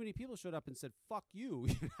 Too many people showed up and said, fuck you.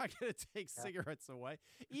 You're not going to take cigarettes away.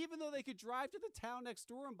 Even though they could drive to the town next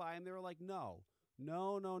door and buy them, they were like, no.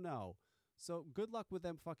 So good luck with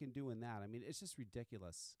them fucking doing that. I mean, it's just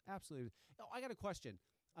ridiculous. Absolutely. Oh, I got a question.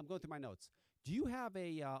 I'm going through my notes. Do you have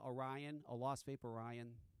a Orion, a Lost Vape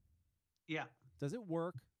Orion? Yeah. Does it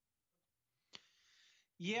work?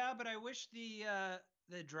 Yeah, but I wish the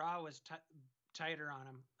draw was tighter on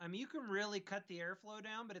them. I mean, you can really cut the airflow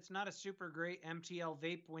down, but it's not a super great MTL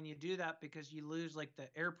vape when you do that because you lose like the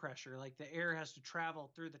air pressure. Like the air has to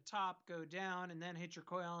travel through the top, go down, and then hit your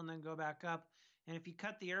coil and then go back up. And if you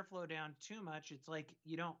cut the airflow down too much, it's like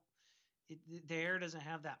the air doesn't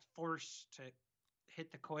have that force to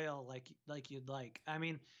hit the coil like you'd like. I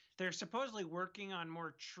mean, they're supposedly working on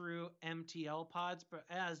more true MTL pods, but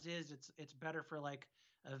as is, it's better for like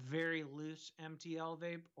a very loose MTL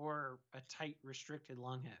vape or a tight restricted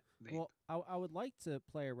long head vape. Well, I would like to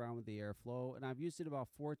play around with the airflow, and I've used it about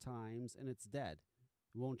 4 times, and it's dead.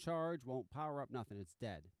 It won't charge, won't power up, nothing. It's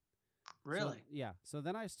dead. Really? So, yeah. So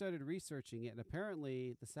then I started researching it, and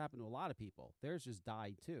apparently this happened to a lot of people. Theirs just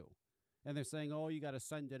died too. And they're saying, oh, you got to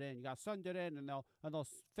send it in. You got to send it in, and they'll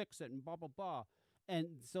fix it, and blah, blah, blah. And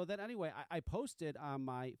so then anyway, I posted on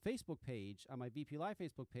my Facebook page, on my VP Live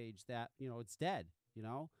Facebook page that, it's dead,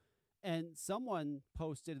 And someone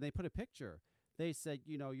posted, and they put a picture. They said,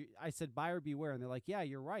 I said, buyer beware. And they're like, yeah,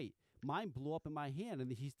 you're right. Mine blew up in my hand.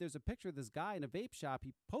 And there's a picture of this guy in a vape shop.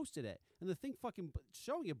 He posted it. And the thing fucking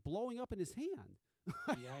showing it blowing up in his hand.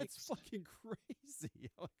 It's fucking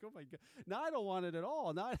crazy. Like, oh my God. Now I don't want it at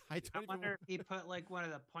all. Now I wonder if he put like one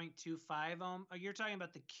of the 0.25 ohm. Oh, you're talking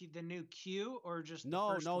about the new Q or just the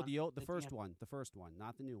first one? The first one. The first one,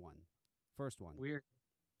 not the new one. First one. Weird.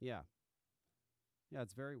 Yeah. Yeah,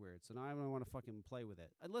 it's very weird. So now I don't want to fucking play with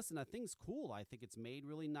it. And listen, that thing's cool. I think it's made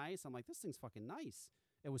really nice. I'm like, this thing's fucking nice.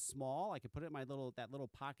 It was small. I could put it in my that little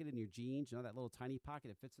pocket in your jeans. That little tiny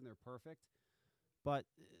pocket. It fits in there perfect. But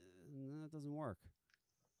it doesn't work.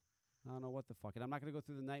 I don't know what the fuck. And I'm not going to go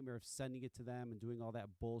through the nightmare of sending it to them and doing all that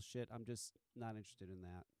bullshit. I'm just not interested in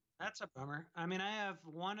that. That's a bummer. I mean, I have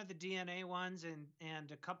one of the DNA ones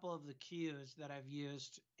and a couple of the Qs that I've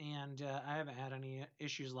used, and I haven't had any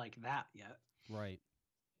issues like that yet. Right.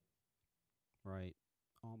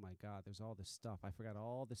 Oh my God, there's all this stuff. I forgot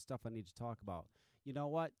all this stuff I need to talk about. You know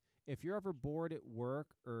what? If you're ever bored at work,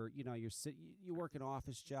 or you work an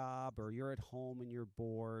office job, or you're at home and you're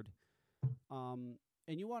bored, and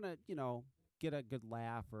you want to get a good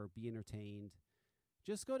laugh or be entertained,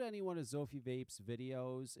 just go to any one of Zofie Vape's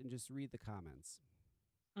videos and just read the comments.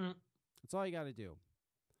 That's all you got to do.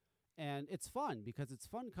 And it's fun because it's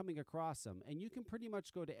fun coming across them. And you can pretty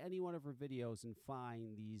much go to any one of her videos and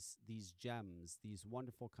find these gems, these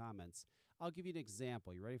wonderful comments. I'll give you an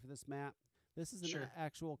example. You ready for this, Matt? This is an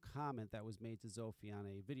actual comment that was made to Zofie on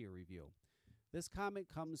a video review. This comment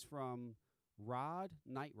comes from Rod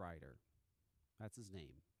Nightrider. That's his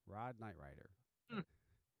name, Rod Nightrider.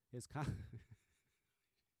 His I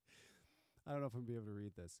don't know if I'm going to be able to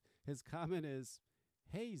read this. His comment is,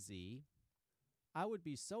 "Hey Z, I would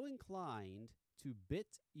be so inclined to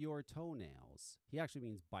bit your toenails." He actually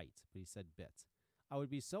means bite, but he said bit. "I would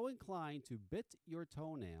be so inclined to bit your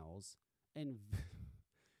toenails and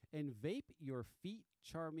and vape your feet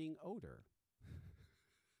charming odor."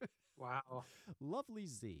 Wow. Lovely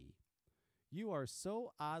Z, you are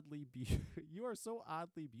so oddly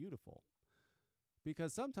beautiful.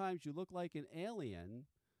 Because sometimes you look like an alien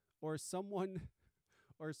or someone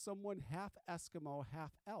half Eskimo,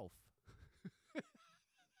 half elf.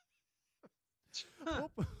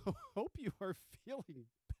 Hope you are feeling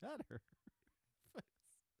better.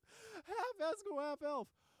 Half Eskimo, half elf.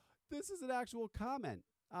 This is an actual comment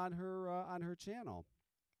on her channel.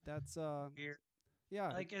 That's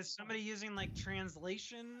yeah. Like, is somebody using like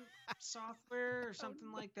translation software or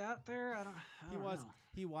something like that? There, I don't know.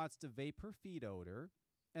 He wants to vape her feet odor,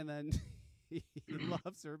 and then he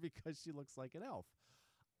loves her because she looks like an elf.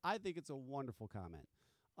 I think it's a wonderful comment.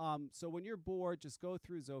 So when you're bored, just go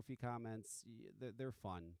through Zofie comments. They're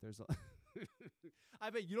fun. There's I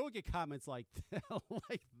bet you don't get comments like that,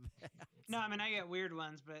 like that. No, I mean I get weird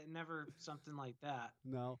ones, but never something like that.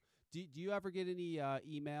 No. Do you ever get any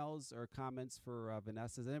emails or comments for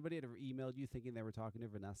Vanessa? Has anybody ever emailed you thinking they were talking to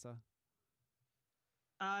Vanessa?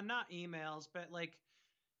 Not emails, but like,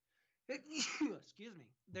 excuse me.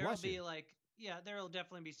 There'll be like, there'll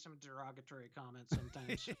definitely be some derogatory comments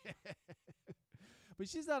sometimes. But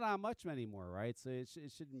she's not on much anymore, right? So it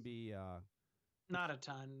shouldn't be. Not a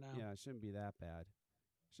ton, no. Yeah, it shouldn't be that bad.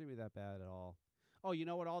 Shouldn't be that bad at all. Oh, you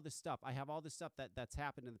know what? All this stuff. I have all this stuff that's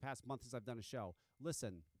happened in the past month since I've done a show.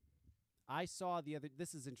 Listen, I saw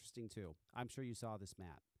this is interesting too. I'm sure you saw this,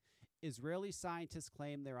 Matt. Israeli scientists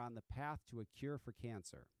claim they're on the path to a cure for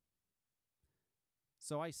cancer.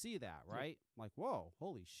 So I see that, right? I'm like, whoa,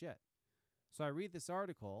 holy shit. So I read this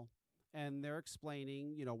article, and they're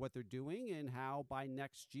explaining, what they're doing and how by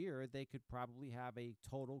next year they could probably have a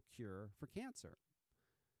total cure for cancer.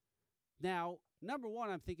 Now, number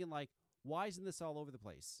one, I'm thinking like, why isn't this all over the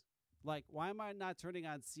place? Like, why am I not turning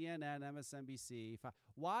on CNN, MSNBC?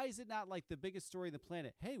 Why is it not like the biggest story on the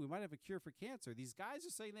planet? Hey, we might have a cure for cancer. These guys are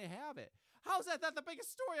saying they have it. How is that not the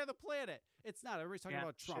biggest story on the planet? It's not. Everybody's talking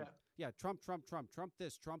about Trump. Sure. Yeah, Trump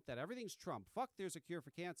this, Trump that. Everything's Trump. Fuck, there's a cure for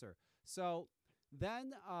cancer. So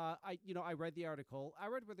then I read the article. I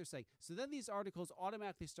read what they're saying. So then these articles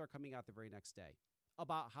automatically start coming out the very next day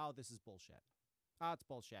about how this is bullshit. It's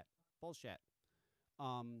bullshit. Bullshit.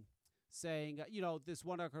 Saying, this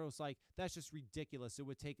one article was like, that's just ridiculous. It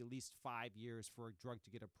would take at least 5 years for a drug to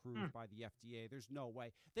get approved by the FDA. There's no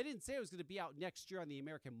way. They didn't say it was going to be out next year on the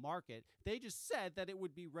American market. They just said that it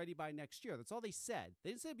would be ready by next year. That's all they said. They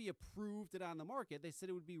didn't say it'd be approved and on the market. They said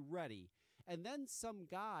it would be ready. And then some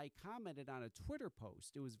guy commented on a Twitter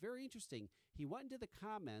post. It was very interesting. He went into the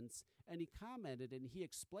comments and he commented and he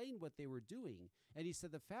explained what they were doing. And he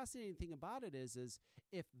said the fascinating thing about it is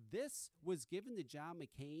if this was given to John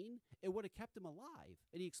McCain, it would have kept him alive.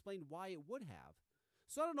 And he explained why it would have.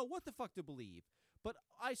 So I don't know what the fuck to believe. But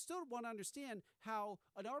I still want to understand how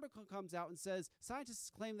an article comes out and says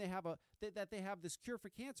scientists claim they have that they have this cure for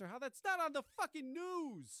cancer. How that's not on the fucking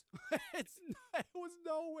news. It was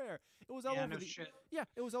nowhere. It was all over the shit. Yeah,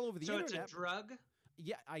 it was all over the internet. So it's a drug?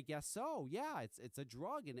 Yeah, I guess so. Yeah, it's a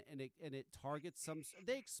drug and it targets some.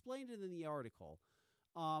 They explained it in the article.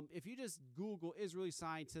 If you just Google Israeli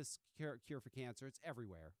scientists cure for cancer, it's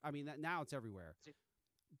everywhere. I mean, now it's everywhere.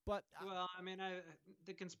 But well, I mean,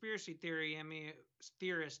 the conspiracy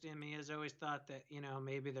theorist in me has always thought that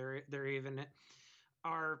maybe there even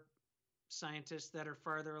are scientists that are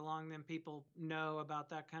farther along than people know about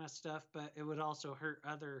that kind of stuff. But it would also hurt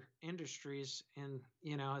other industries,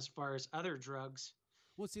 as far as other drugs.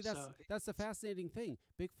 Well, see, that's the fascinating thing.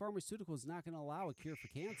 Big Pharmaceutical is not going to allow a cure for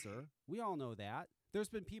cancer. We all know that. There's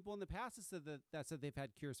been people in the past that said they've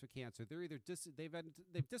had cures for cancer. They're either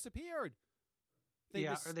they've disappeared.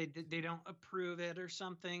 Or they don't approve it or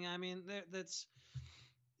something. I mean,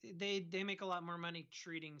 they make a lot more money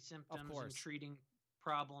treating symptoms and treating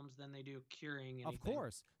problems than they do curing anything. Of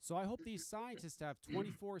course. So I hope these scientists have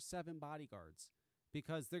 24/7 bodyguards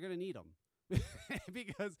because they're going to need them.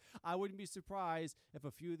 Because I wouldn't be surprised if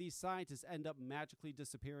a few of these scientists end up magically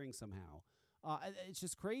disappearing somehow. It's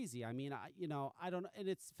just crazy. I mean, I don't, and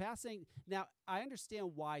it's fascinating. Now, I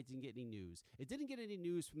understand why it didn't get any news. It didn't get any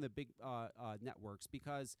news from the big networks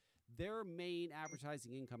because their main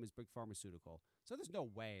advertising income is big pharmaceutical. So there's no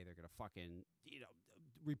way they're gonna fucking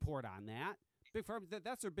report on that. Big Pharma,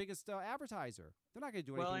 that's their biggest advertiser. They're not gonna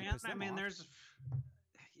do anything. Well,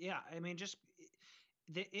 I mean, just.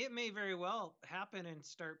 It may very well happen and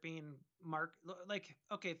start being marked. Like,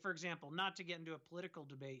 okay, for example, not to get into a political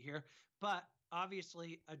debate here, but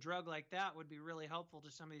obviously a drug like that would be really helpful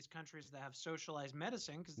to some of these countries that have socialized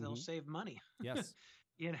medicine because they'll save money. Yes.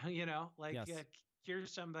 Cure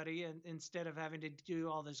somebody and instead of having to do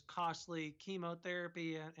all this costly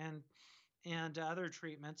chemotherapy and other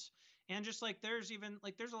treatments. And just like there's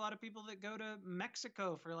a lot of people that go to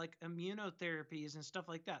Mexico for like immunotherapies and stuff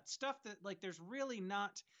like that. Stuff that like there's really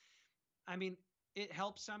not, I mean, it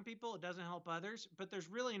helps some people, it doesn't help others, but there's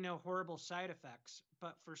really no horrible side effects.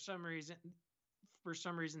 But for some reason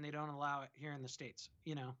they don't allow it here in the States,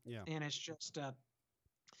 Yeah. And it's just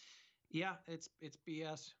it's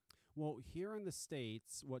BS. Well, here in the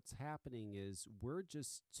States, what's happening is we're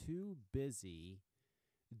just too busy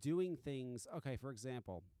doing things. Okay, for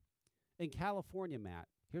example, in California, Matt,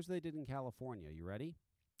 here's what they did in California. You ready?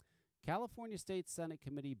 California State Senate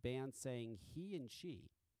Committee banned saying he and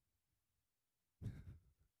she.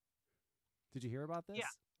 Did you hear about this? Yeah.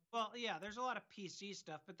 Well, yeah, there's a lot of PC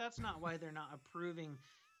stuff, but that's not why they're not approving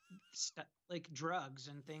like drugs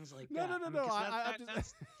and things like that. No.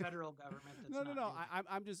 That's the federal government. That's no.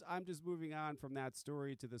 I'm just moving on from that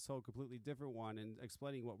story to this whole completely different one and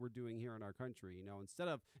explaining what we're doing here in our country.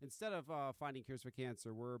 Instead of finding cures for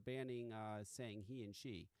cancer, we're banning saying he and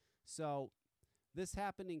she. So this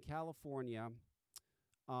happened in California.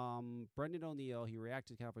 Brendan O'Neill, he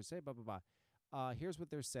reacted to California, say blah blah blah. Here's what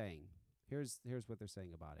they're saying. Here's what they're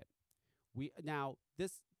saying about it.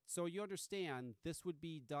 So you understand, this would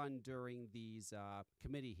be done during these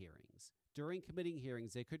committee hearings. During committee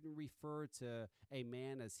hearings, they couldn't refer to a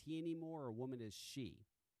man as he anymore or a woman as she.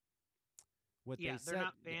 They're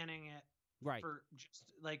not banning it, right? For just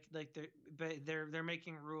they're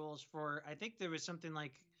making rules for. I think there was something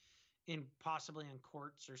like possibly in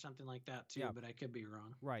courts or something like that too, but I could be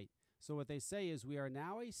wrong. Right. So what they say is we are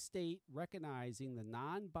now a state recognizing the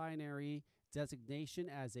non-binary designation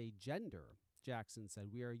as a gender. Jackson said,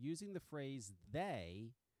 we are using the phrase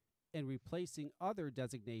they and replacing other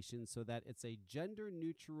designations so that it's a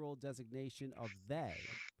gender-neutral designation of they.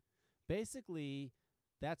 Basically,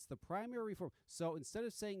 that's the primary reform. So instead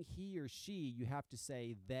of saying he or she, you have to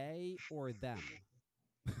say they or them.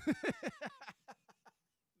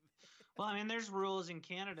 Well, I mean, there's rules in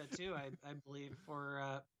Canada, too, I believe,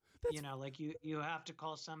 for, you have to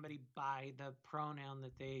call somebody by the pronoun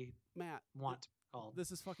that they want to be called.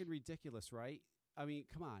 This is fucking ridiculous, right? I mean,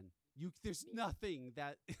 come on. There's nothing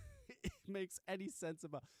that makes any sense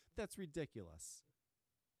about. That's ridiculous.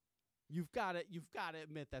 You've got to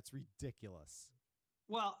admit that's ridiculous.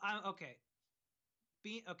 Well, okay.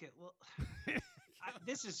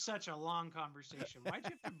 This is such a long conversation. Why'd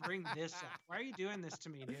you have to bring this up? Why are you doing this to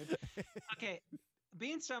me, dude? Okay.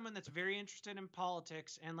 Being someone that's very interested in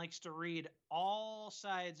politics and likes to read all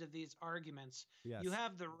sides of these arguments, yes. You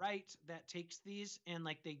have the right that takes these and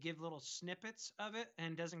they give little snippets of it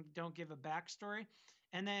and don't give a backstory.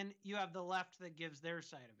 And then you have the left that gives their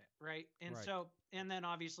side of it, right? And right. So, and then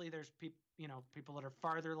obviously there's people that are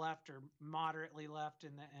farther left or moderately left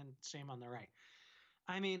and same on the right.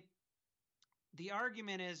 I mean, the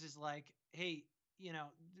argument is like, hey,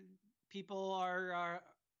 people are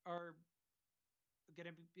going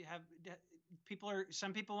to have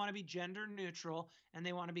some people want to be gender neutral and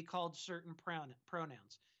they want to be called certain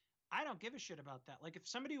pronouns. I don't give a shit about that. Like if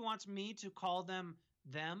somebody wants me to call them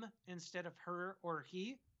instead of her or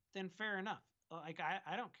he, then fair enough. Like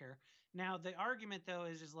I don't care. Now the argument though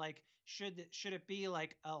is like should it be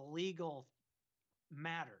like a legal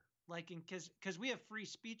matter? Like because we have free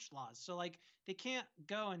speech laws. So like they can't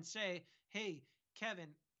go and say, "Hey, Kevin,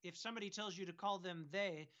 if somebody tells you to call them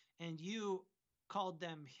they and you called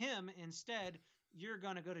them him instead, you're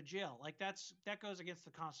going to go to jail." Like that goes against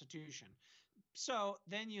the Constitution. So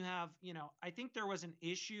then you have, I think there was an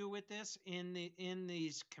issue with this in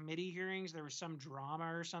these committee hearings. There was some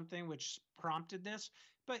drama or something which prompted this.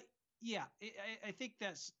 But yeah, I think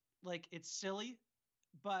that's like it's silly,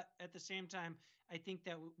 but at the same time, I think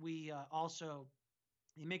that we also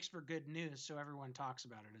it makes for good news, so everyone talks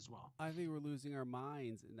about it as well. I think we're losing our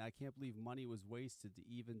minds, and I can't believe money was wasted to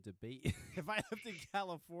even debate. If I lived in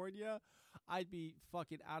California, I'd be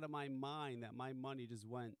fucking out of my mind that my money just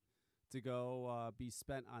went to go be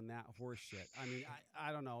spent on that horse shit. I mean,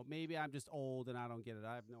 I don't know. Maybe I'm just old and I don't get it.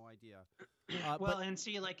 I have no idea. Well, and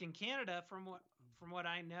see, like in Canada, from what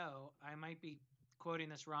I know, I might be quoting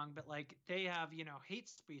this wrong, but like they have, hate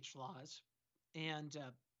speech laws. And,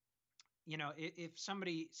 if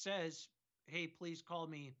somebody says, hey, please call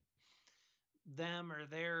me them or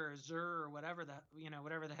their or zer or whatever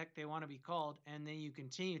whatever the heck they want to be called, and then you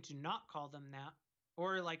continue to not call them that,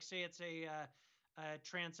 or like say it's a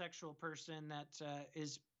transsexual person that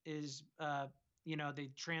is they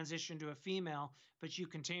transition to a female, but you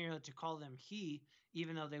continue to call them he,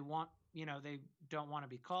 even though they don't want to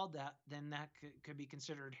be called that, then that could be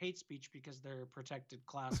considered hate speech because they're a protected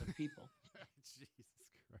class of people. Jesus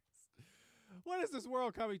Christ. What is this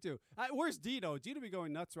world coming to? Where's Dino? Dino be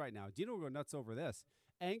going nuts right now. Dino will go nuts over this.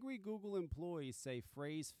 Angry Google employees say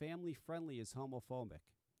phrase family friendly is homophobic.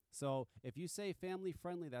 So if you say family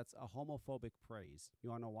friendly, that's a homophobic praise. You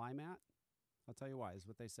want to know why, Matt? I'll tell you why. This is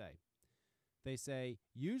what they say. They say,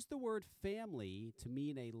 use the word family to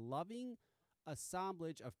mean a loving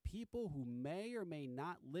assemblage of people who may or may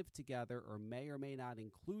not live together or may not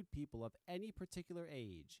include people of any particular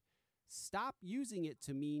age. Stop using it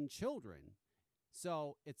to mean children.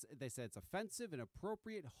 So they said it's offensive,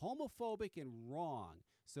 inappropriate, homophobic, and wrong.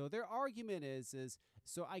 So their argument is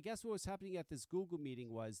so I guess what was happening at this Google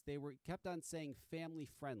meeting was they kept on saying family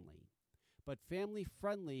friendly. But family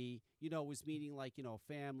friendly, was meaning like,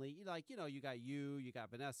 family, you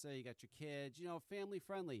got Vanessa, you got your kids, family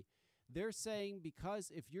friendly. They're saying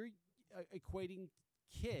because if you're equating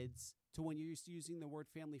kids to when you're using the word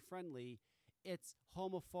family friendly, it's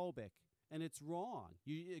homophobic and it's wrong.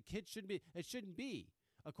 Kids shouldn't be.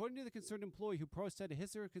 According to the concerned employee who protested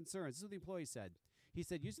his or her concerns, this is what the employee said. He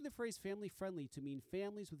said, using the phrase family friendly to mean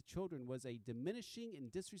families with children was a diminishing and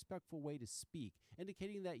disrespectful way to speak,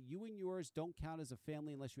 indicating that you and yours don't count as a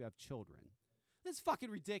family unless you have children. That's fucking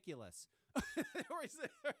ridiculous. Come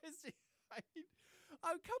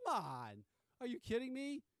on. Are you kidding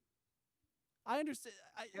me? I understand.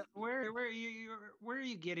 Where are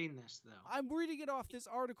you getting this though? I'm reading it off this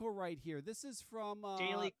article right here. This is from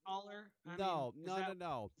Daily Caller. No.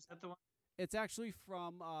 Is that the one? It's actually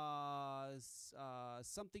from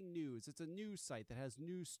Something News. It's a news site that has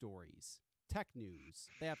news stories, tech news.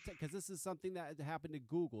 They have because this is something that happened to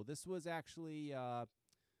Google. This was actually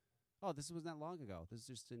this was not long ago. This is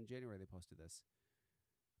just in January they posted this.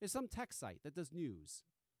 It's some tech site that does news.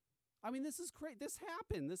 I mean, this is crazy. This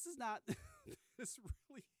happened. This is not. This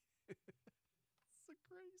really. It's so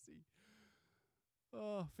crazy.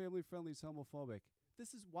 Oh, family friendly is homophobic.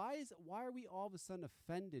 This is why are we all of a sudden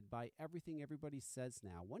offended by everything everybody says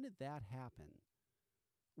now? When did that happen?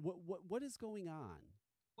 What is going on?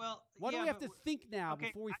 Well, why do we have to think now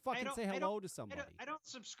before we fucking say hello to somebody? I don't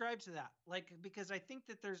subscribe to that. Because I think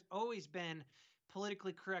that there's always been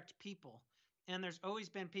politically correct people. And there's always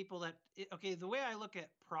been people that, the way I look at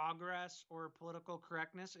progress or political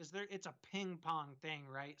correctness is it's a ping pong thing,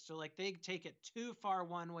 right? So like they take it too far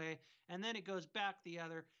one way and then it goes back the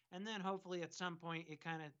other. And then hopefully at some point it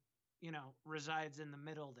kind of, resides in the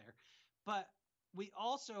middle there. But we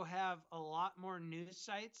also have a lot more news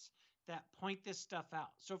sites that point this stuff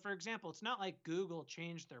out. So for example, it's not like Google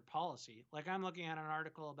changed their policy. Like I'm looking at an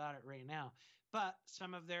article about it right now, but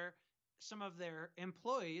some of their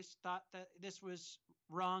employees thought that this was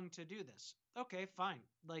wrong to do this. Okay, fine.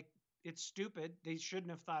 Like it's stupid. They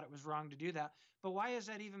shouldn't have thought it was wrong to do that. But why is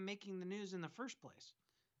that even making the news in the first place?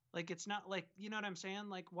 Like it's not like, you know what I'm saying?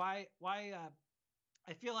 Like why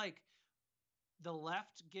I feel like the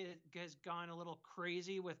left has gone a little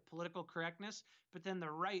crazy with political correctness, but then the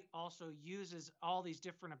right also uses all these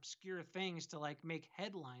different obscure things to like make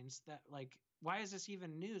headlines that like, why is this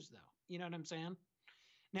even news though? You know what I'm saying?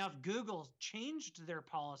 Now, if Google changed their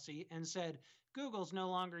policy and said Google's no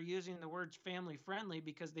longer using the words family friendly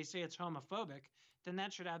because they say it's homophobic, then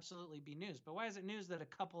that should absolutely be news. But why is it news that a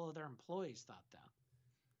couple of their employees thought that?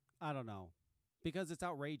 I don't know. Because it's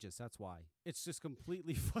outrageous. That's why. It's just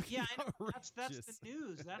completely fucking outrageous. That's the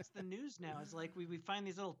news. That's the news now. It's like we find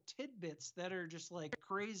these little tidbits that are just like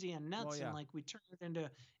crazy and nuts, and like we turn it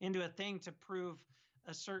into a thing to prove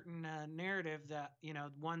a certain narrative that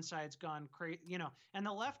one side's gone crazy, and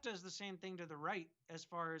the left does the same thing to the right as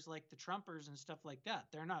far as like the Trumpers and stuff like that.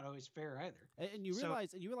 They're not always fair either. And you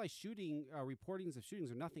realize shooting reportings of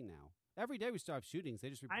shootings are nothing now. Every day we still have shootings. They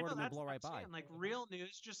just report them and blow right by. Like real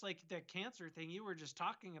news, just like the cancer thing you were just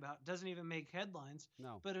talking about, doesn't even make headlines.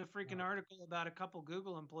 No. But a freaking article about a couple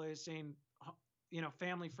Google employees saying,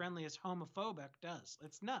 family friendly is homophobic does.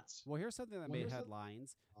 It's nuts. Well, here's something that made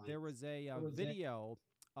headlines. There was a video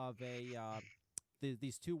of a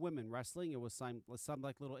these two women wrestling. It was some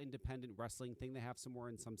like little independent wrestling thing they have somewhere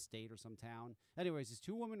in some state or some town. Anyways, these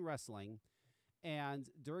two women wrestling, and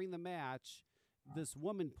during the match, this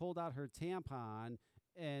woman pulled out her tampon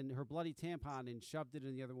and her bloody tampon and shoved it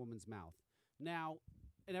in the other woman's mouth. Now,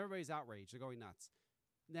 and everybody's outraged. They're going nuts.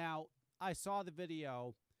 Now, I saw the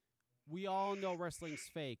video. We all know wrestling's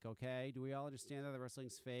fake, okay? Do we all understand that the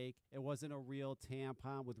wrestling's fake? It wasn't a real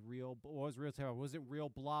tampon with real... It was real tampon. It wasn't real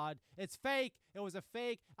blood. It's fake. It was a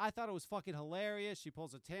fake. I thought it was fucking hilarious. She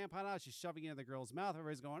pulls a tampon out. She's shoving it in the girl's mouth.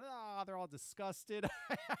 Everybody's going, oh, they're all disgusted.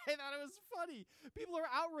 I thought it was funny. People are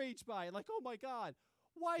outraged by it. Like, oh, my God.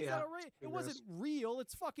 Why is that outraged? It wasn't real.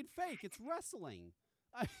 It's fucking fake. It's wrestling.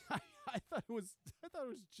 I thought it was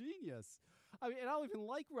genius. I mean, and I don't even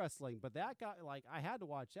like wrestling, but that guy, like, I had to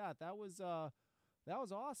watch that. That was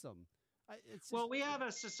awesome. Well, we have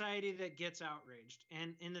a society that gets outraged,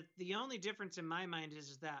 and the only difference in my mind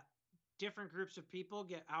is that different groups of people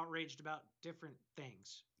get outraged about different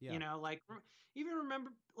things. Yeah. You know, like even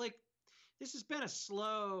remember, like, this has been a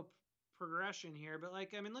slow progression here, but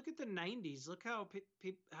like, I mean, look at the 90s. Look how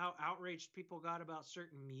how outraged people got about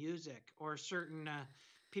certain music or certain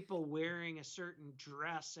people wearing a certain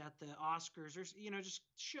dress at the Oscars, or, you know, just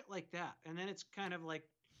shit like that. And then it's kind of like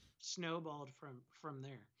snowballed from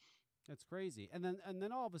there. That's crazy. And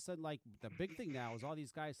then all of a sudden, like, the big thing now is all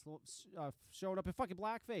these guys showing up in fucking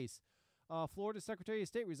blackface. Florida Secretary of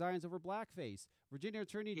State resigns over blackface. Virginia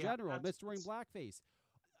Attorney General admits to wearing blackface.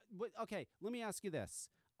 But, okay, let me ask you this.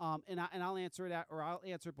 And I'll answer it I'll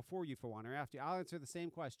answer it before you for one, or after you. I'll answer the same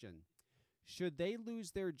question. Should they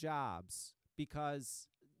lose their jobs because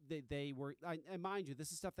they were, and mind you,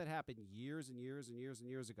 this is stuff that happened years and years and years and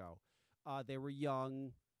years ago. They were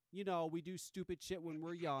young. You know, we do stupid shit when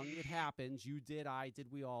we're young. It happens. You did, I did,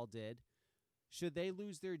 we all did. Should they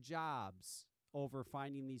lose their jobs over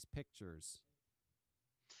finding these pictures?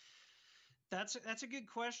 That's a good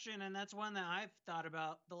question, and that's one that I've thought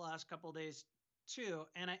about the last couple of days too.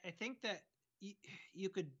 And I think that you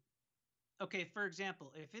could, okay, for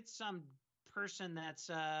example, if it's some person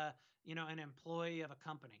that's you know, an employee of a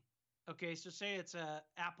company. Okay, so say it's a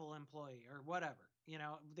Apple employee or whatever. You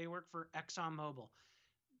know, they work for ExxonMobil.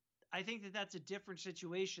 I think that that's a different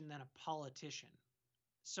situation than a politician.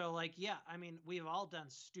 So, like, yeah, I mean, we've all done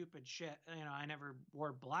stupid shit. You know, I never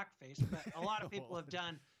wore blackface, but a lot of people have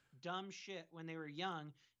done dumb shit when they were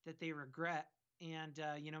young that they regret. And,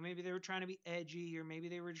 you know, maybe they were trying to be edgy, or maybe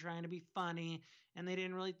they were trying to be funny and they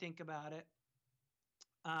didn't really think about it.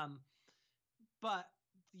 But,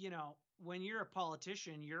 you know, when you're a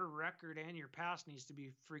politician, your record and your past needs to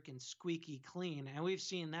be freaking squeaky clean. And we've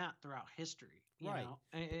seen that throughout history, you know,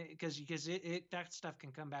 because that stuff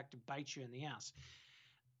can come back to bite you in the ass.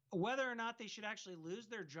 Whether or not they should actually lose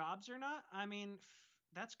their jobs or not, I mean,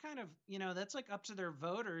 that's kind of, you know, that's like up to their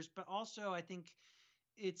voters. But also, I think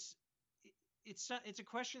it's a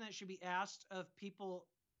question that should be asked of people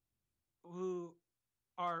who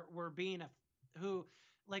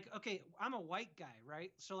like, okay, I'm a white guy,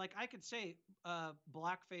 right? So, like, I could say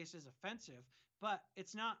blackface is offensive, but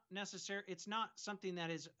it's not necessary. It's not something that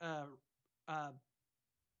is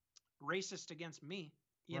racist against me,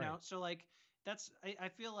 you know? So, like, I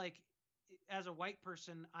feel like as a white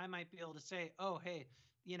person, I might be able to say, oh, hey,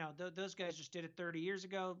 you know, those guys just did it 30 years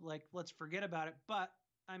ago. Like, let's forget about it. But,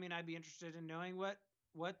 I mean, I'd be interested in knowing what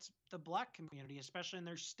the black community, especially in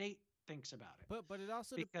their state, thinks about it. But it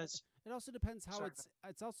also depends how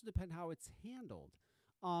how it's handled.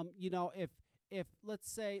 You know, if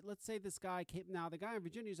let's say this guy came, now the guy in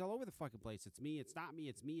Virginia is all over the fucking place. It's me, it's not me,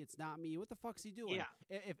 it's me, it's not me. What the fuck's he doing? Yeah.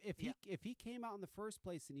 If he came out in the first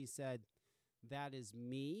place and he said, that is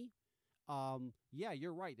me, yeah,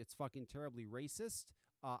 you're right. It's fucking terribly racist.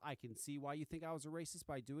 I can see why you think I was a racist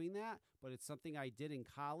by doing that, but it's something I did in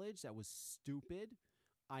college that was stupid.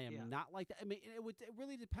 I am not like that. I mean, it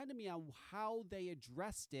really depend on me on how they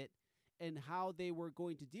addressed it and how they were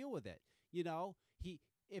going to deal with it. You know,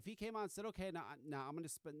 if he came out and said, okay, now I'm going to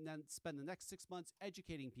spend the next 6 months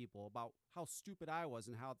educating people about how stupid I was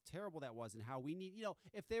and how terrible that was and how we need, you know,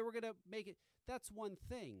 if they were going to make it, that's one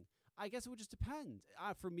thing. I guess it would just depend.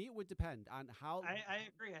 For me, it would depend on how. I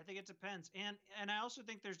agree. I think it depends, and I also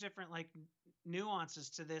think there's different like nuances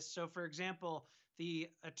to this. So, for example, the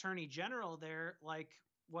Attorney General there, like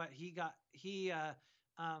what he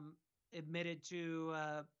admitted to.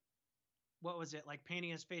 What was it, like painting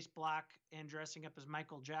his face black and dressing up as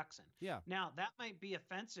Michael Jackson? Yeah. Now that might be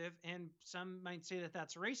offensive, and some might say that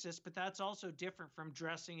that's racist, but that's also different from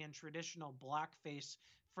dressing in traditional blackface,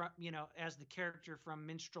 from, you know, as the character from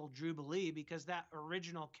Minstrel Jubilee, because that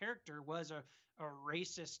original character was a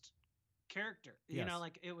racist character. You know,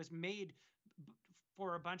 like it was made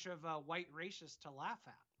for a bunch of white racists to laugh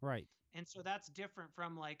at. Right. And so that's different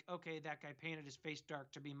from like, okay, that guy painted his face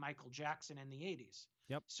dark to be Michael Jackson in the 80s.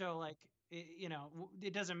 Yep. So like,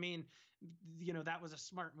 it doesn't mean, that was a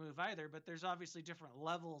smart move either, but there's obviously different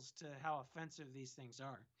levels to how offensive these things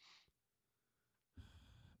are.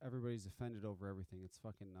 Everybody's offended over everything. It's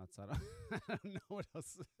fucking nuts. I don't know what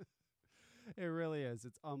else. It really is.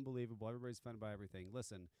 It's unbelievable. Everybody's offended by everything.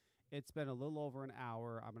 Listen, it's been a little over an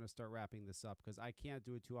hour. I'm going to start wrapping this up because I can't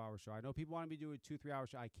do a 2-hour show. I know people want me to do a 2-3 hour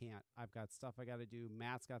show. I can't. I've got stuff I got to do.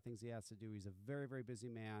 Matt's got things he has to do. He's a very, very busy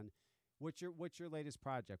man. What's your latest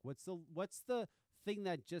project? What's the thing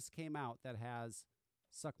that just came out that has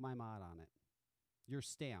Suck My Mod on it? Your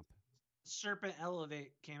stamp. Serpent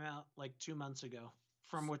Elevate came out like 2 months ago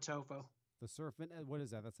from Wotofo. The Serpent, what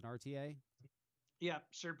is that? That's an RTA? Yeah,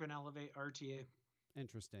 Serpent Elevate RTA.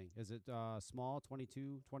 Interesting. Is it small,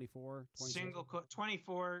 22, 24?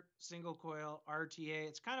 24 single coil RTA.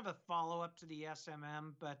 It's kind of a follow-up to the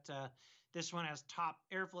SMM, but this one has top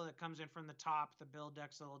airflow that comes in from the top. The build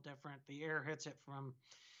deck's a little different. The air hits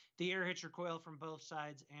your coil from both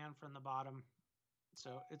sides and from the bottom.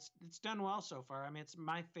 So it's done well so far. I mean, it's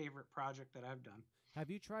my favorite project that I've done. Have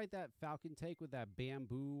you tried that Falcon Take with that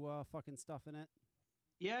bamboo fucking stuff in it?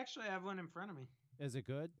 Yeah, actually, I have one in front of me. Is it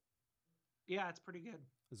good? Yeah, it's pretty good.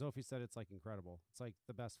 Sophie said it's like incredible. It's like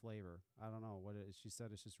the best flavor. I don't know what it is. She said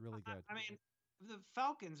it's just really good. I mean, the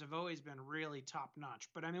Falcons have always been really top notch,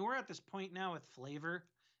 but I mean, we're at this point now with flavor,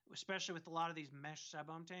 especially with a lot of these mesh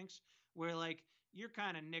sub-ohm tanks, where like you're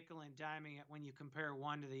kind of nickel and diming it when you compare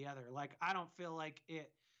one to the other. Like, I don't feel like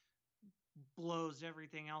it blows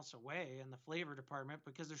everything else away in the flavor department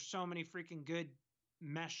because there's so many freaking good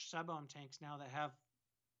mesh sub-ohm tanks now that have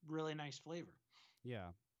really nice flavor. Yeah.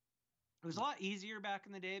 It was a lot easier back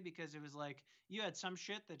in the day because it was like you had some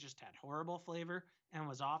shit that just had horrible flavor and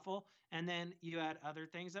was awful. And then you had other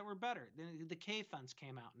things that were better. Then the K-Funds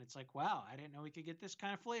came out and it's like, wow, I didn't know we could get this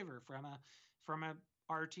kind of flavor from a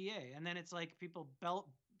RTA. And then it's like people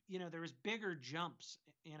there was bigger jumps,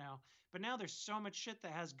 but now there's so much shit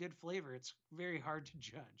that has good flavor. It's very hard to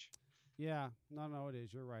judge. Yeah, no, it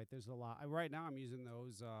is. You're right. There's a lot. Right now I'm using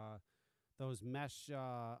those mesh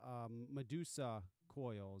Medusa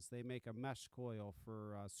coils. They make a mesh coil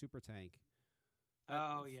for Super Tank.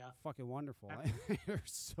 Oh yeah, fucking wonderful. They're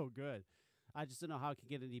so good. I just don't know how it can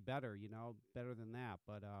get any better. Better than that.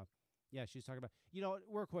 But yeah, she's talking about.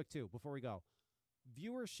 Real quick too before we go,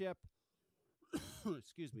 viewership.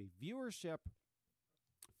 Excuse me, viewership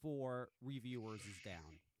for reviewers is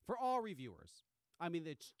down for all reviewers. I mean,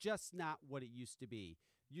 it's just not what it used to be.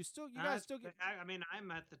 You guys still get. I mean, I'm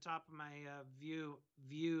at the top of my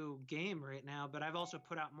view game right now, but I've also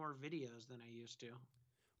put out more videos than I used to.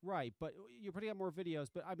 Right, but you're putting out more videos.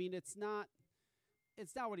 But I mean, it's not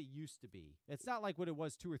what it used to be. It's not like what it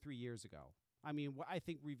was 2 or 3 years ago. I mean, I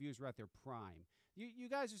think reviews are at their prime. You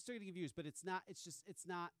guys are still getting views, but it's not.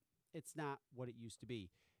 It's not what it used to be.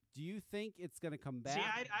 Do you think it's going to come back? See,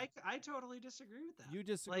 I totally disagree with that. You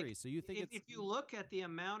disagree, like, so you think if you look at the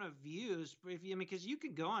amount of views, because you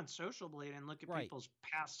can go on Social Blade and look at people's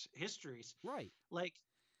past histories, right? Like,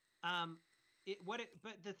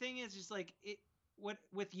 but the thing is like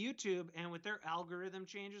with YouTube and with their algorithm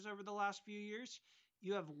changes over the last few years,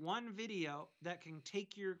 you have one video that can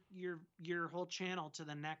take your whole channel to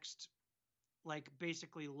the next, like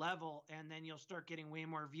basically level, and then you'll start getting way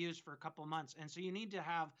more views for a couple months. And so you need to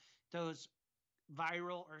have those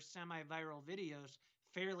viral or semi-viral videos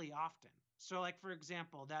fairly often. So like, for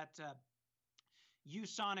example, that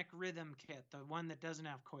Usonic Rhythm Kit, the one that doesn't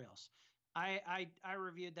have coils, I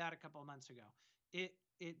reviewed that a couple of months ago. It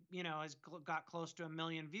has got close to 1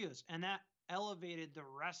 million views, and that elevated the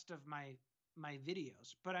rest of my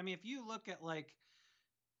videos. But I mean, if you look at like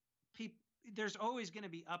there's always going to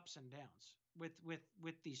be ups and downs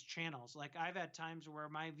with these channels. Like, I've had times where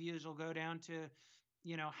my views will go down to,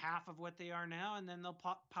 half of what they are now, and then they'll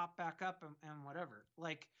pop back up and whatever.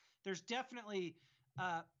 Like, there's definitely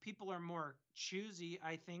people are more choosy,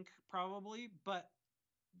 I think, probably, but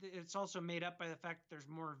it's also made up by the fact that there's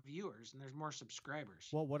more viewers and there's more subscribers.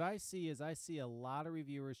 Well, what I see is a lot of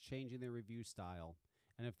reviewers changing their review style.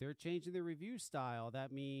 And if they're changing their review style,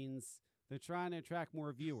 that means they're trying to attract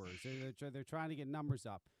more viewers. They're trying to get numbers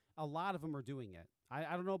up. A lot of them are doing it. I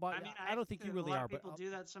don't know about. I mean, I don't think you really are. But people do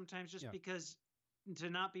that sometimes just because to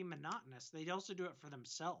not be monotonous. They also do it for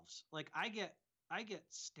themselves. Like, I get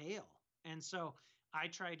stale, and so I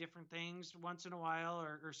try different things once in a while,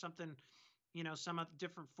 or something, some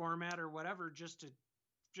different format or whatever, just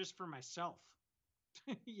for myself.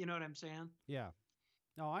 You know what I'm saying? Yeah.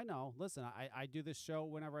 No, I know. Listen, I do this show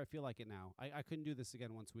whenever I feel like it now. I couldn't do this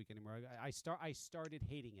again once a week anymore. I started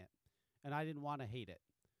hating it, and I didn't want to hate it.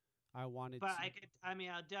 I wanted But to.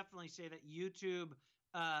 I'll definitely say that YouTube,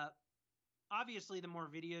 obviously the more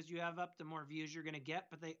videos you have up, the more views you're going to get,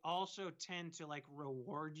 but they also tend to like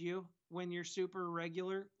reward you when you're super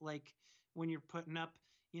regular. Like when you're putting up,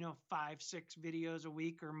 5, 6 videos a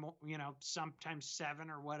week or more, sometimes 7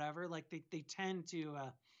 or whatever. Like they tend to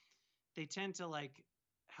like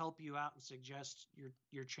help you out and suggest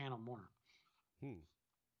your channel more.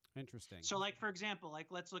 Interesting. So like, for example, like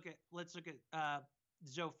let's look at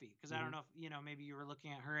Zophie, because I don't know if maybe you were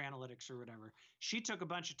looking at her analytics or whatever. She took a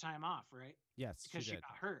bunch of time off, right? Yes, because she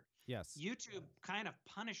got hurt. Yes. YouTube kind of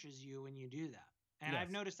punishes you when you do that, and Yes.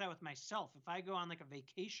 I've noticed that with myself. If I go on like a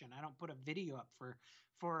vacation, I don't put a video up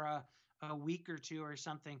for a week or two or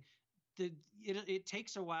something. It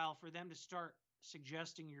takes a while for them to start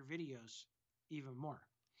suggesting your videos even more.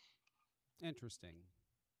 Interesting.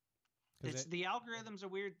 The algorithm's a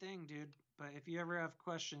weird thing, dude. But if you ever have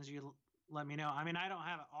questions, you let me know. I mean, I don't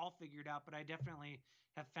have it all figured out, but I definitely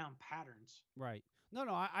have found patterns. Right. No.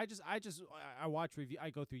 I watch review.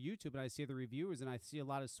 I go through YouTube and I see the reviewers and I see a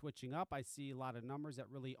lot of switching up. I see a lot of numbers that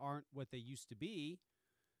really aren't what they used to be,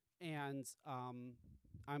 and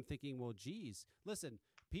I'm thinking, well, geez, listen.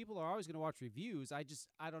 People are always going to watch reviews. I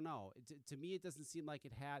don't know. To me, it doesn't seem like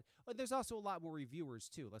it had. There's also a lot more reviewers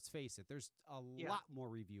too. Let's face it. There's a lot more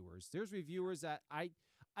reviewers. There's reviewers that I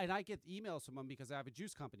get emails from them because I have a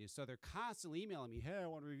juice company, so they're constantly emailing me. Hey, I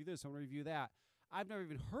want to review this. I want to review that. I've never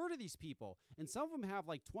even heard of these people, and some of them have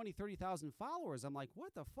like 20, 30,000 followers. I'm like,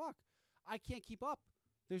 what the fuck? I can't keep up.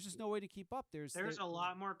 There's just no way to keep up. There's a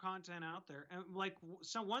lot more content out there. And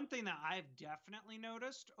so one thing that I've definitely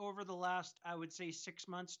noticed over the last, I would say 6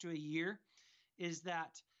 months to a year, is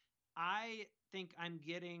that I think I'm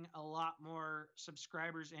getting a lot more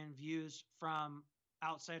subscribers and views from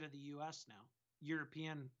outside of the US now,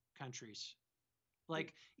 European countries.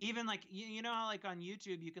 Like even like, you know how like on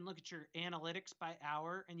YouTube, you can look at your analytics by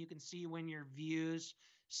hour and you can see when your views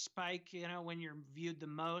spike, when you're viewed the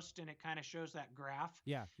most, and it kind of shows that graph.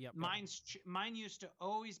 Yeah. Yep. Mine used to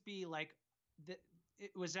always be like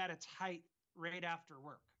it was at its height right after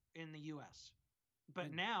work in the US.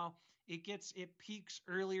 But now it peaks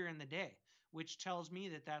earlier in the day, which tells me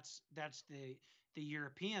that that's the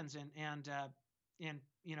Europeans and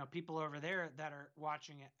people over there that are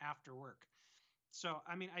watching it after work. So,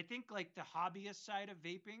 I mean, I think like the hobbyist side of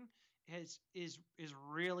vaping is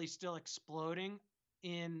really still exploding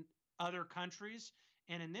in other countries.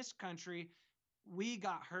 And in this country, we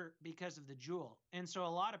got hurt because of the Juul. And so a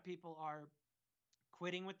lot of people are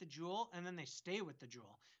quitting with the Juul and then they stay with the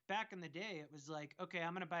Juul. Back in the day, it was like, okay,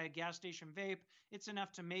 I'm going to buy a gas station vape. It's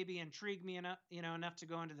enough to maybe intrigue me enough to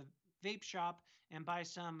go into the vape shop and buy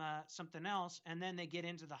something else. And then they get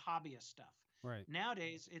into the hobbyist stuff. Right.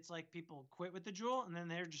 Nowadays, it's like people quit with the Juul and then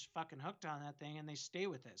they're just fucking hooked on that thing and they stay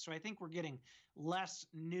with it. So I think we're getting less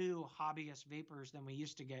new hobbyist vapors than we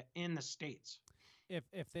used to get in the States.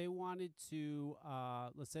 If they wanted to,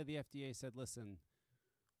 let's say the FDA said, listen,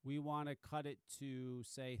 we want to cut it to,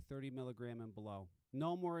 say, 30 milligram and below.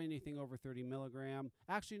 No more anything over 30 milligram.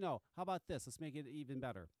 Actually, no. How about this? Let's make it even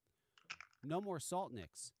better. No more salt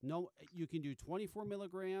nicks. No, you can do 24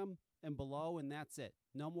 milligram and below, and that's it.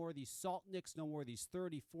 No more of these salt nicks, no more of these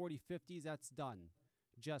 30, 40, 50s. That's done.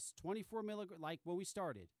 Just 24 milligram, like when we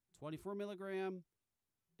started, 24 milligram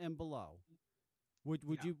and below. Would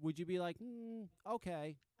you be like,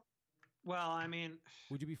 okay? Well, I mean,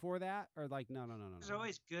 would you be for that or like no? There's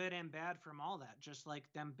always good and bad from all that. Just like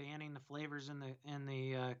them banning the flavors in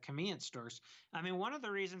the convenience stores. I mean, one of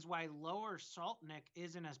the reasons why lower salt nic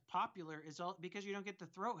isn't as popular is because you don't get the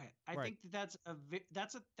throat hit. I think that's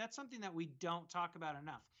something that we don't talk about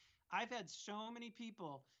enough. I've had so many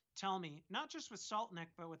people tell me, not just with salt nic,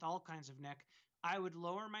 but with all kinds of nic, I would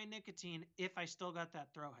lower my nicotine if I still got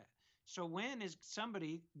that throat hit. So when is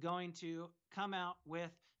somebody going to come out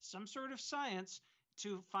with some sort of science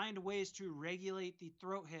to find ways to regulate the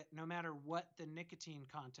throat hit no matter what the nicotine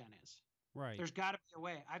content is? Right. There's got to be a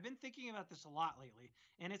way. I've been thinking about this a lot lately,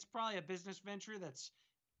 and it's probably a business venture that's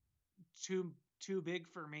too big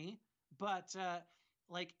for me. But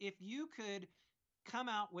like if you could come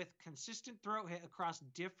out with consistent throat hit across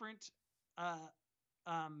different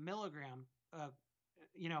milligram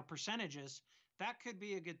percentages, that could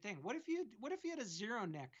be a good thing. What if you had a zero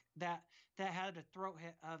nic that had a throat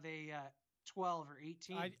hit of a 12 or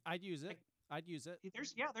 18? I'd use it. I'd use it.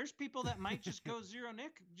 There's people that might just go zero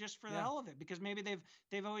nic just for the hell of it, because maybe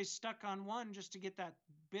they've always stuck on one just to get that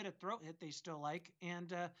bit of throat hit they still like,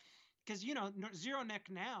 and because zero nic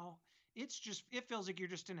now it feels like you're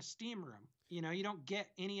just in a steam room. You don't get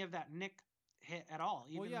any of that nic hit at all.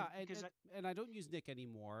 Well, yeah, and I don't use nic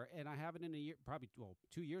anymore, and I haven't in a year, probably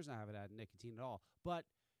 2 years. I haven't had nicotine at all. But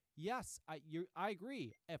yes, I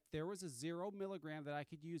agree. If there was a 0 milligram that I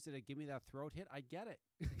could use that'd give me that throat hit, I'd get it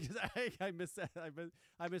because I miss that.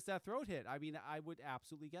 I miss that throat hit. I mean, I would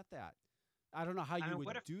absolutely get that. I don't know how you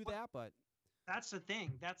would do that, but that's the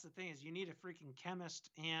thing. That's the thing is you need a freaking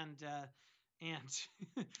chemist and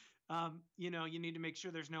you need to make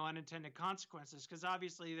sure there's no unintended consequences because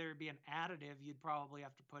obviously there would be an additive you'd probably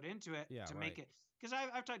have to put into it to make it. Because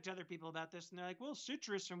I've talked to other people about this and they're like, well,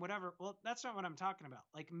 citrus and whatever. Well, that's not what I'm talking about.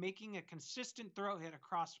 Like making a consistent throat hit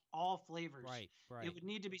across all flavors. Right. It would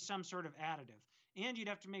need to be some sort of additive. And you'd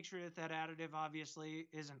have to make sure that additive obviously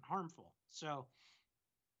isn't harmful. So,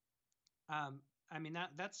 I mean,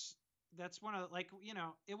 that's one of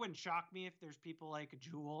it wouldn't shock me if there's people like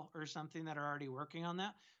Juul or something that are already working on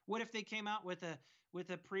that. What if they came out with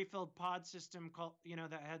a pre-filled pod system called,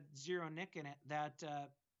 that had 0 nic in it that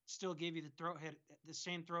still gave you the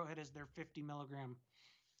same throat hit as their 50 milligram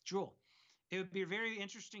Juul? It would be very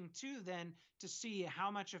interesting too, then, to see how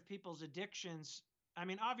much of people's addictions. I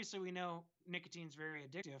mean, obviously we know nicotine's very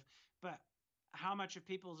addictive, but how much of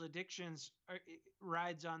people's addictions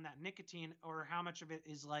rides on that nicotine, or how much of it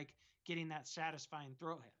is like getting that satisfying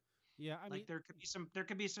throat hit? Yeah, I mean, there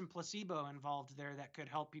could be some placebo involved there that could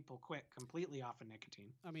help people quit completely off of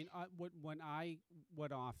nicotine. I mean, when I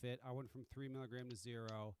went off it, I went from 3 milligram to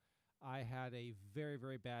 0. I had a very,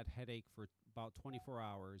 very bad headache for about 24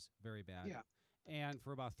 hours, very bad. Yeah. And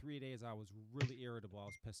for about 3 days, I was really irritable. I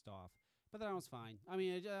was pissed off, but then I was fine. I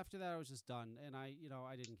mean, after that, I was just done, and I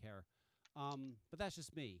didn't care. But that's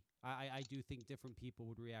just me. I do think different people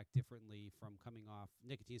would react differently from coming off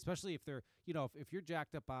nicotine, especially if they're, if you're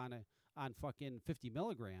jacked up on fucking 50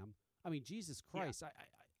 milligram. I mean, Jesus Christ. Yeah.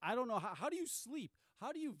 I don't know. How do you sleep?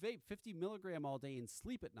 How do you vape 50 milligram all day and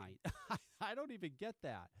sleep at night? I don't even get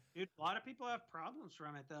that. Dude, a lot of people have problems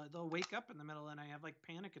from it. They'll wake up in the middle of the night, have like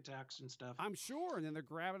panic attacks and stuff. I'm sure. And then they're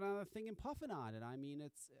grabbing on the thing and puffing on it. I mean,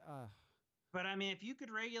 it's... But I mean, if you could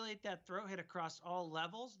regulate that throat hit across all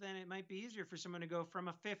levels, then it might be easier for someone to go from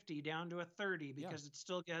a 50 down to a 30 because it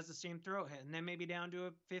still has the same throat hit, and then maybe down to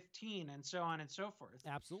a 15 and so on and so forth.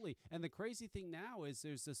 Absolutely. And the crazy thing now is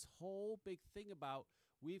there's this whole big thing about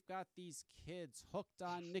we've got these kids hooked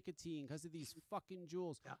on nicotine because of these fucking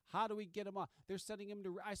Juuls. Yeah. How do we get them off? They're sending him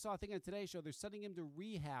to, I saw a thing on Today Show, they're sending him to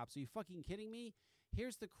rehab. So you fucking kidding me?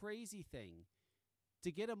 Here's the crazy thing.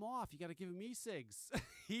 To get him off, you got to give him e-cigs.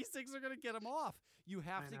 E-cigs are going to get him off. You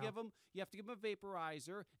have to give him a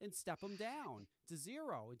vaporizer and step him down to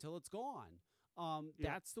 0 until it's gone.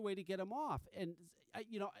 That's the way to get him off. And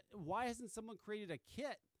why hasn't someone created a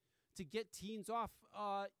kit to get teens off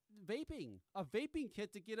vaping? A vaping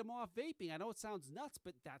kit to get them off vaping. I know it sounds nuts,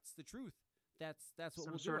 but that's the truth. That's what we'll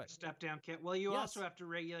do. Some sort of step down kit. Well, you also have to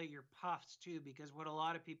regulate your puffs too, because what a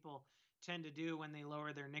lot of people tend to do when they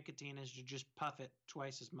lower their nicotine is to just puff it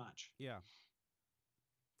twice as much. Yeah.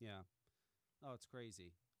 Oh, it's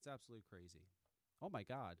crazy. It's absolutely crazy. Oh my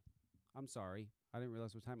God. I'm sorry. I didn't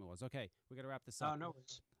realize what time it was. Okay, we got to wrap this up. Oh no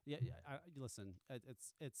worries. Yeah. Listen,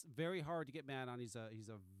 it's very hard to get mad on. He's a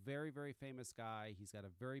very, very famous guy. He's got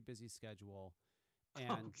a very busy schedule,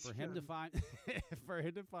 and for him to find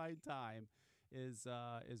time is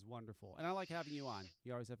wonderful. And I like having you on.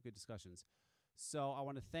 You always have good discussions. So I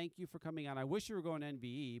want to thank you for coming on. I wish you were going to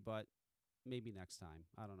NVE, but maybe next time.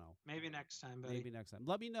 I don't know. Maybe next time, buddy. Maybe next time.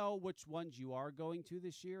 Let me know which ones you are going to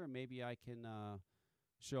this year, and maybe I can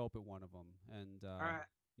show up at one of them and, all right.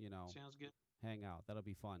 Sounds good. Hang out. That'll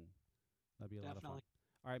be fun. That'll be a lot of fun.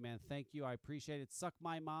 All right, man. Thank you. I appreciate it. Suck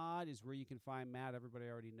My Mod is where you can find Matt. Everybody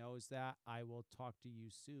already knows that. I will talk to you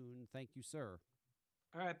soon. Thank you, sir.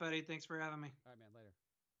 All right, buddy. Thanks for having me. All right, man.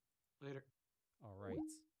 Later. All right.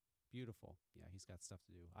 Beautiful. Yeah, he's got stuff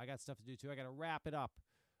to do. I got stuff to do, too. I got to wrap it up.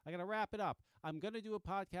 I'm going to do a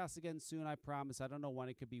podcast again soon, I promise. I don't know when.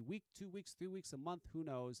 It could be week, 2 weeks, 3 weeks, a month. Who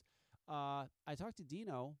knows? I talked to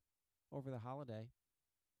Dino over the holiday.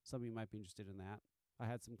 Some of you might be interested in that. I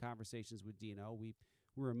had some conversations with Dino. We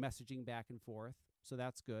were messaging back and forth, so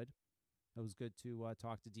that's good. It was good to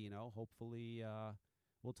talk to Dino. Hopefully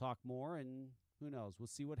we'll talk more, and who knows? We'll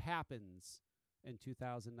see what happens in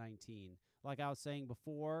 2019. Like I was saying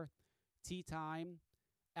before, tea time,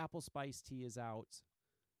 Apple Spice Tea is out.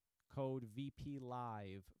 Code VP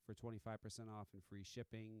Live for 25% off and free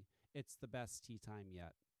shipping. It's the best tea time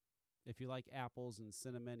yet. If you like apples and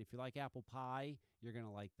cinnamon, if you like apple pie, you're going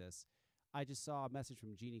to like this. I just saw a message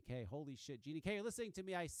from Jeannie K. Holy shit, Jeannie K, you're listening to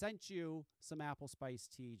me. I sent you some apple spice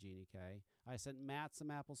tea, Jeannie K. I sent Matt some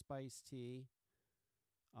apple spice tea.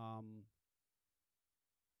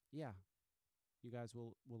 Yeah, you guys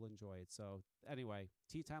will enjoy it. So anyway,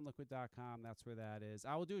 teatimeliquid.com, that's where that is.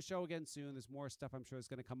 I will do a show again soon. There's more stuff I'm sure is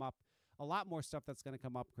going to come up. A lot more stuff that's going to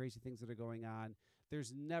come up, crazy things that are going on.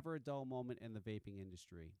 There's never a dull moment in the vaping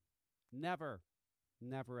industry. Never,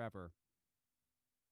 ever.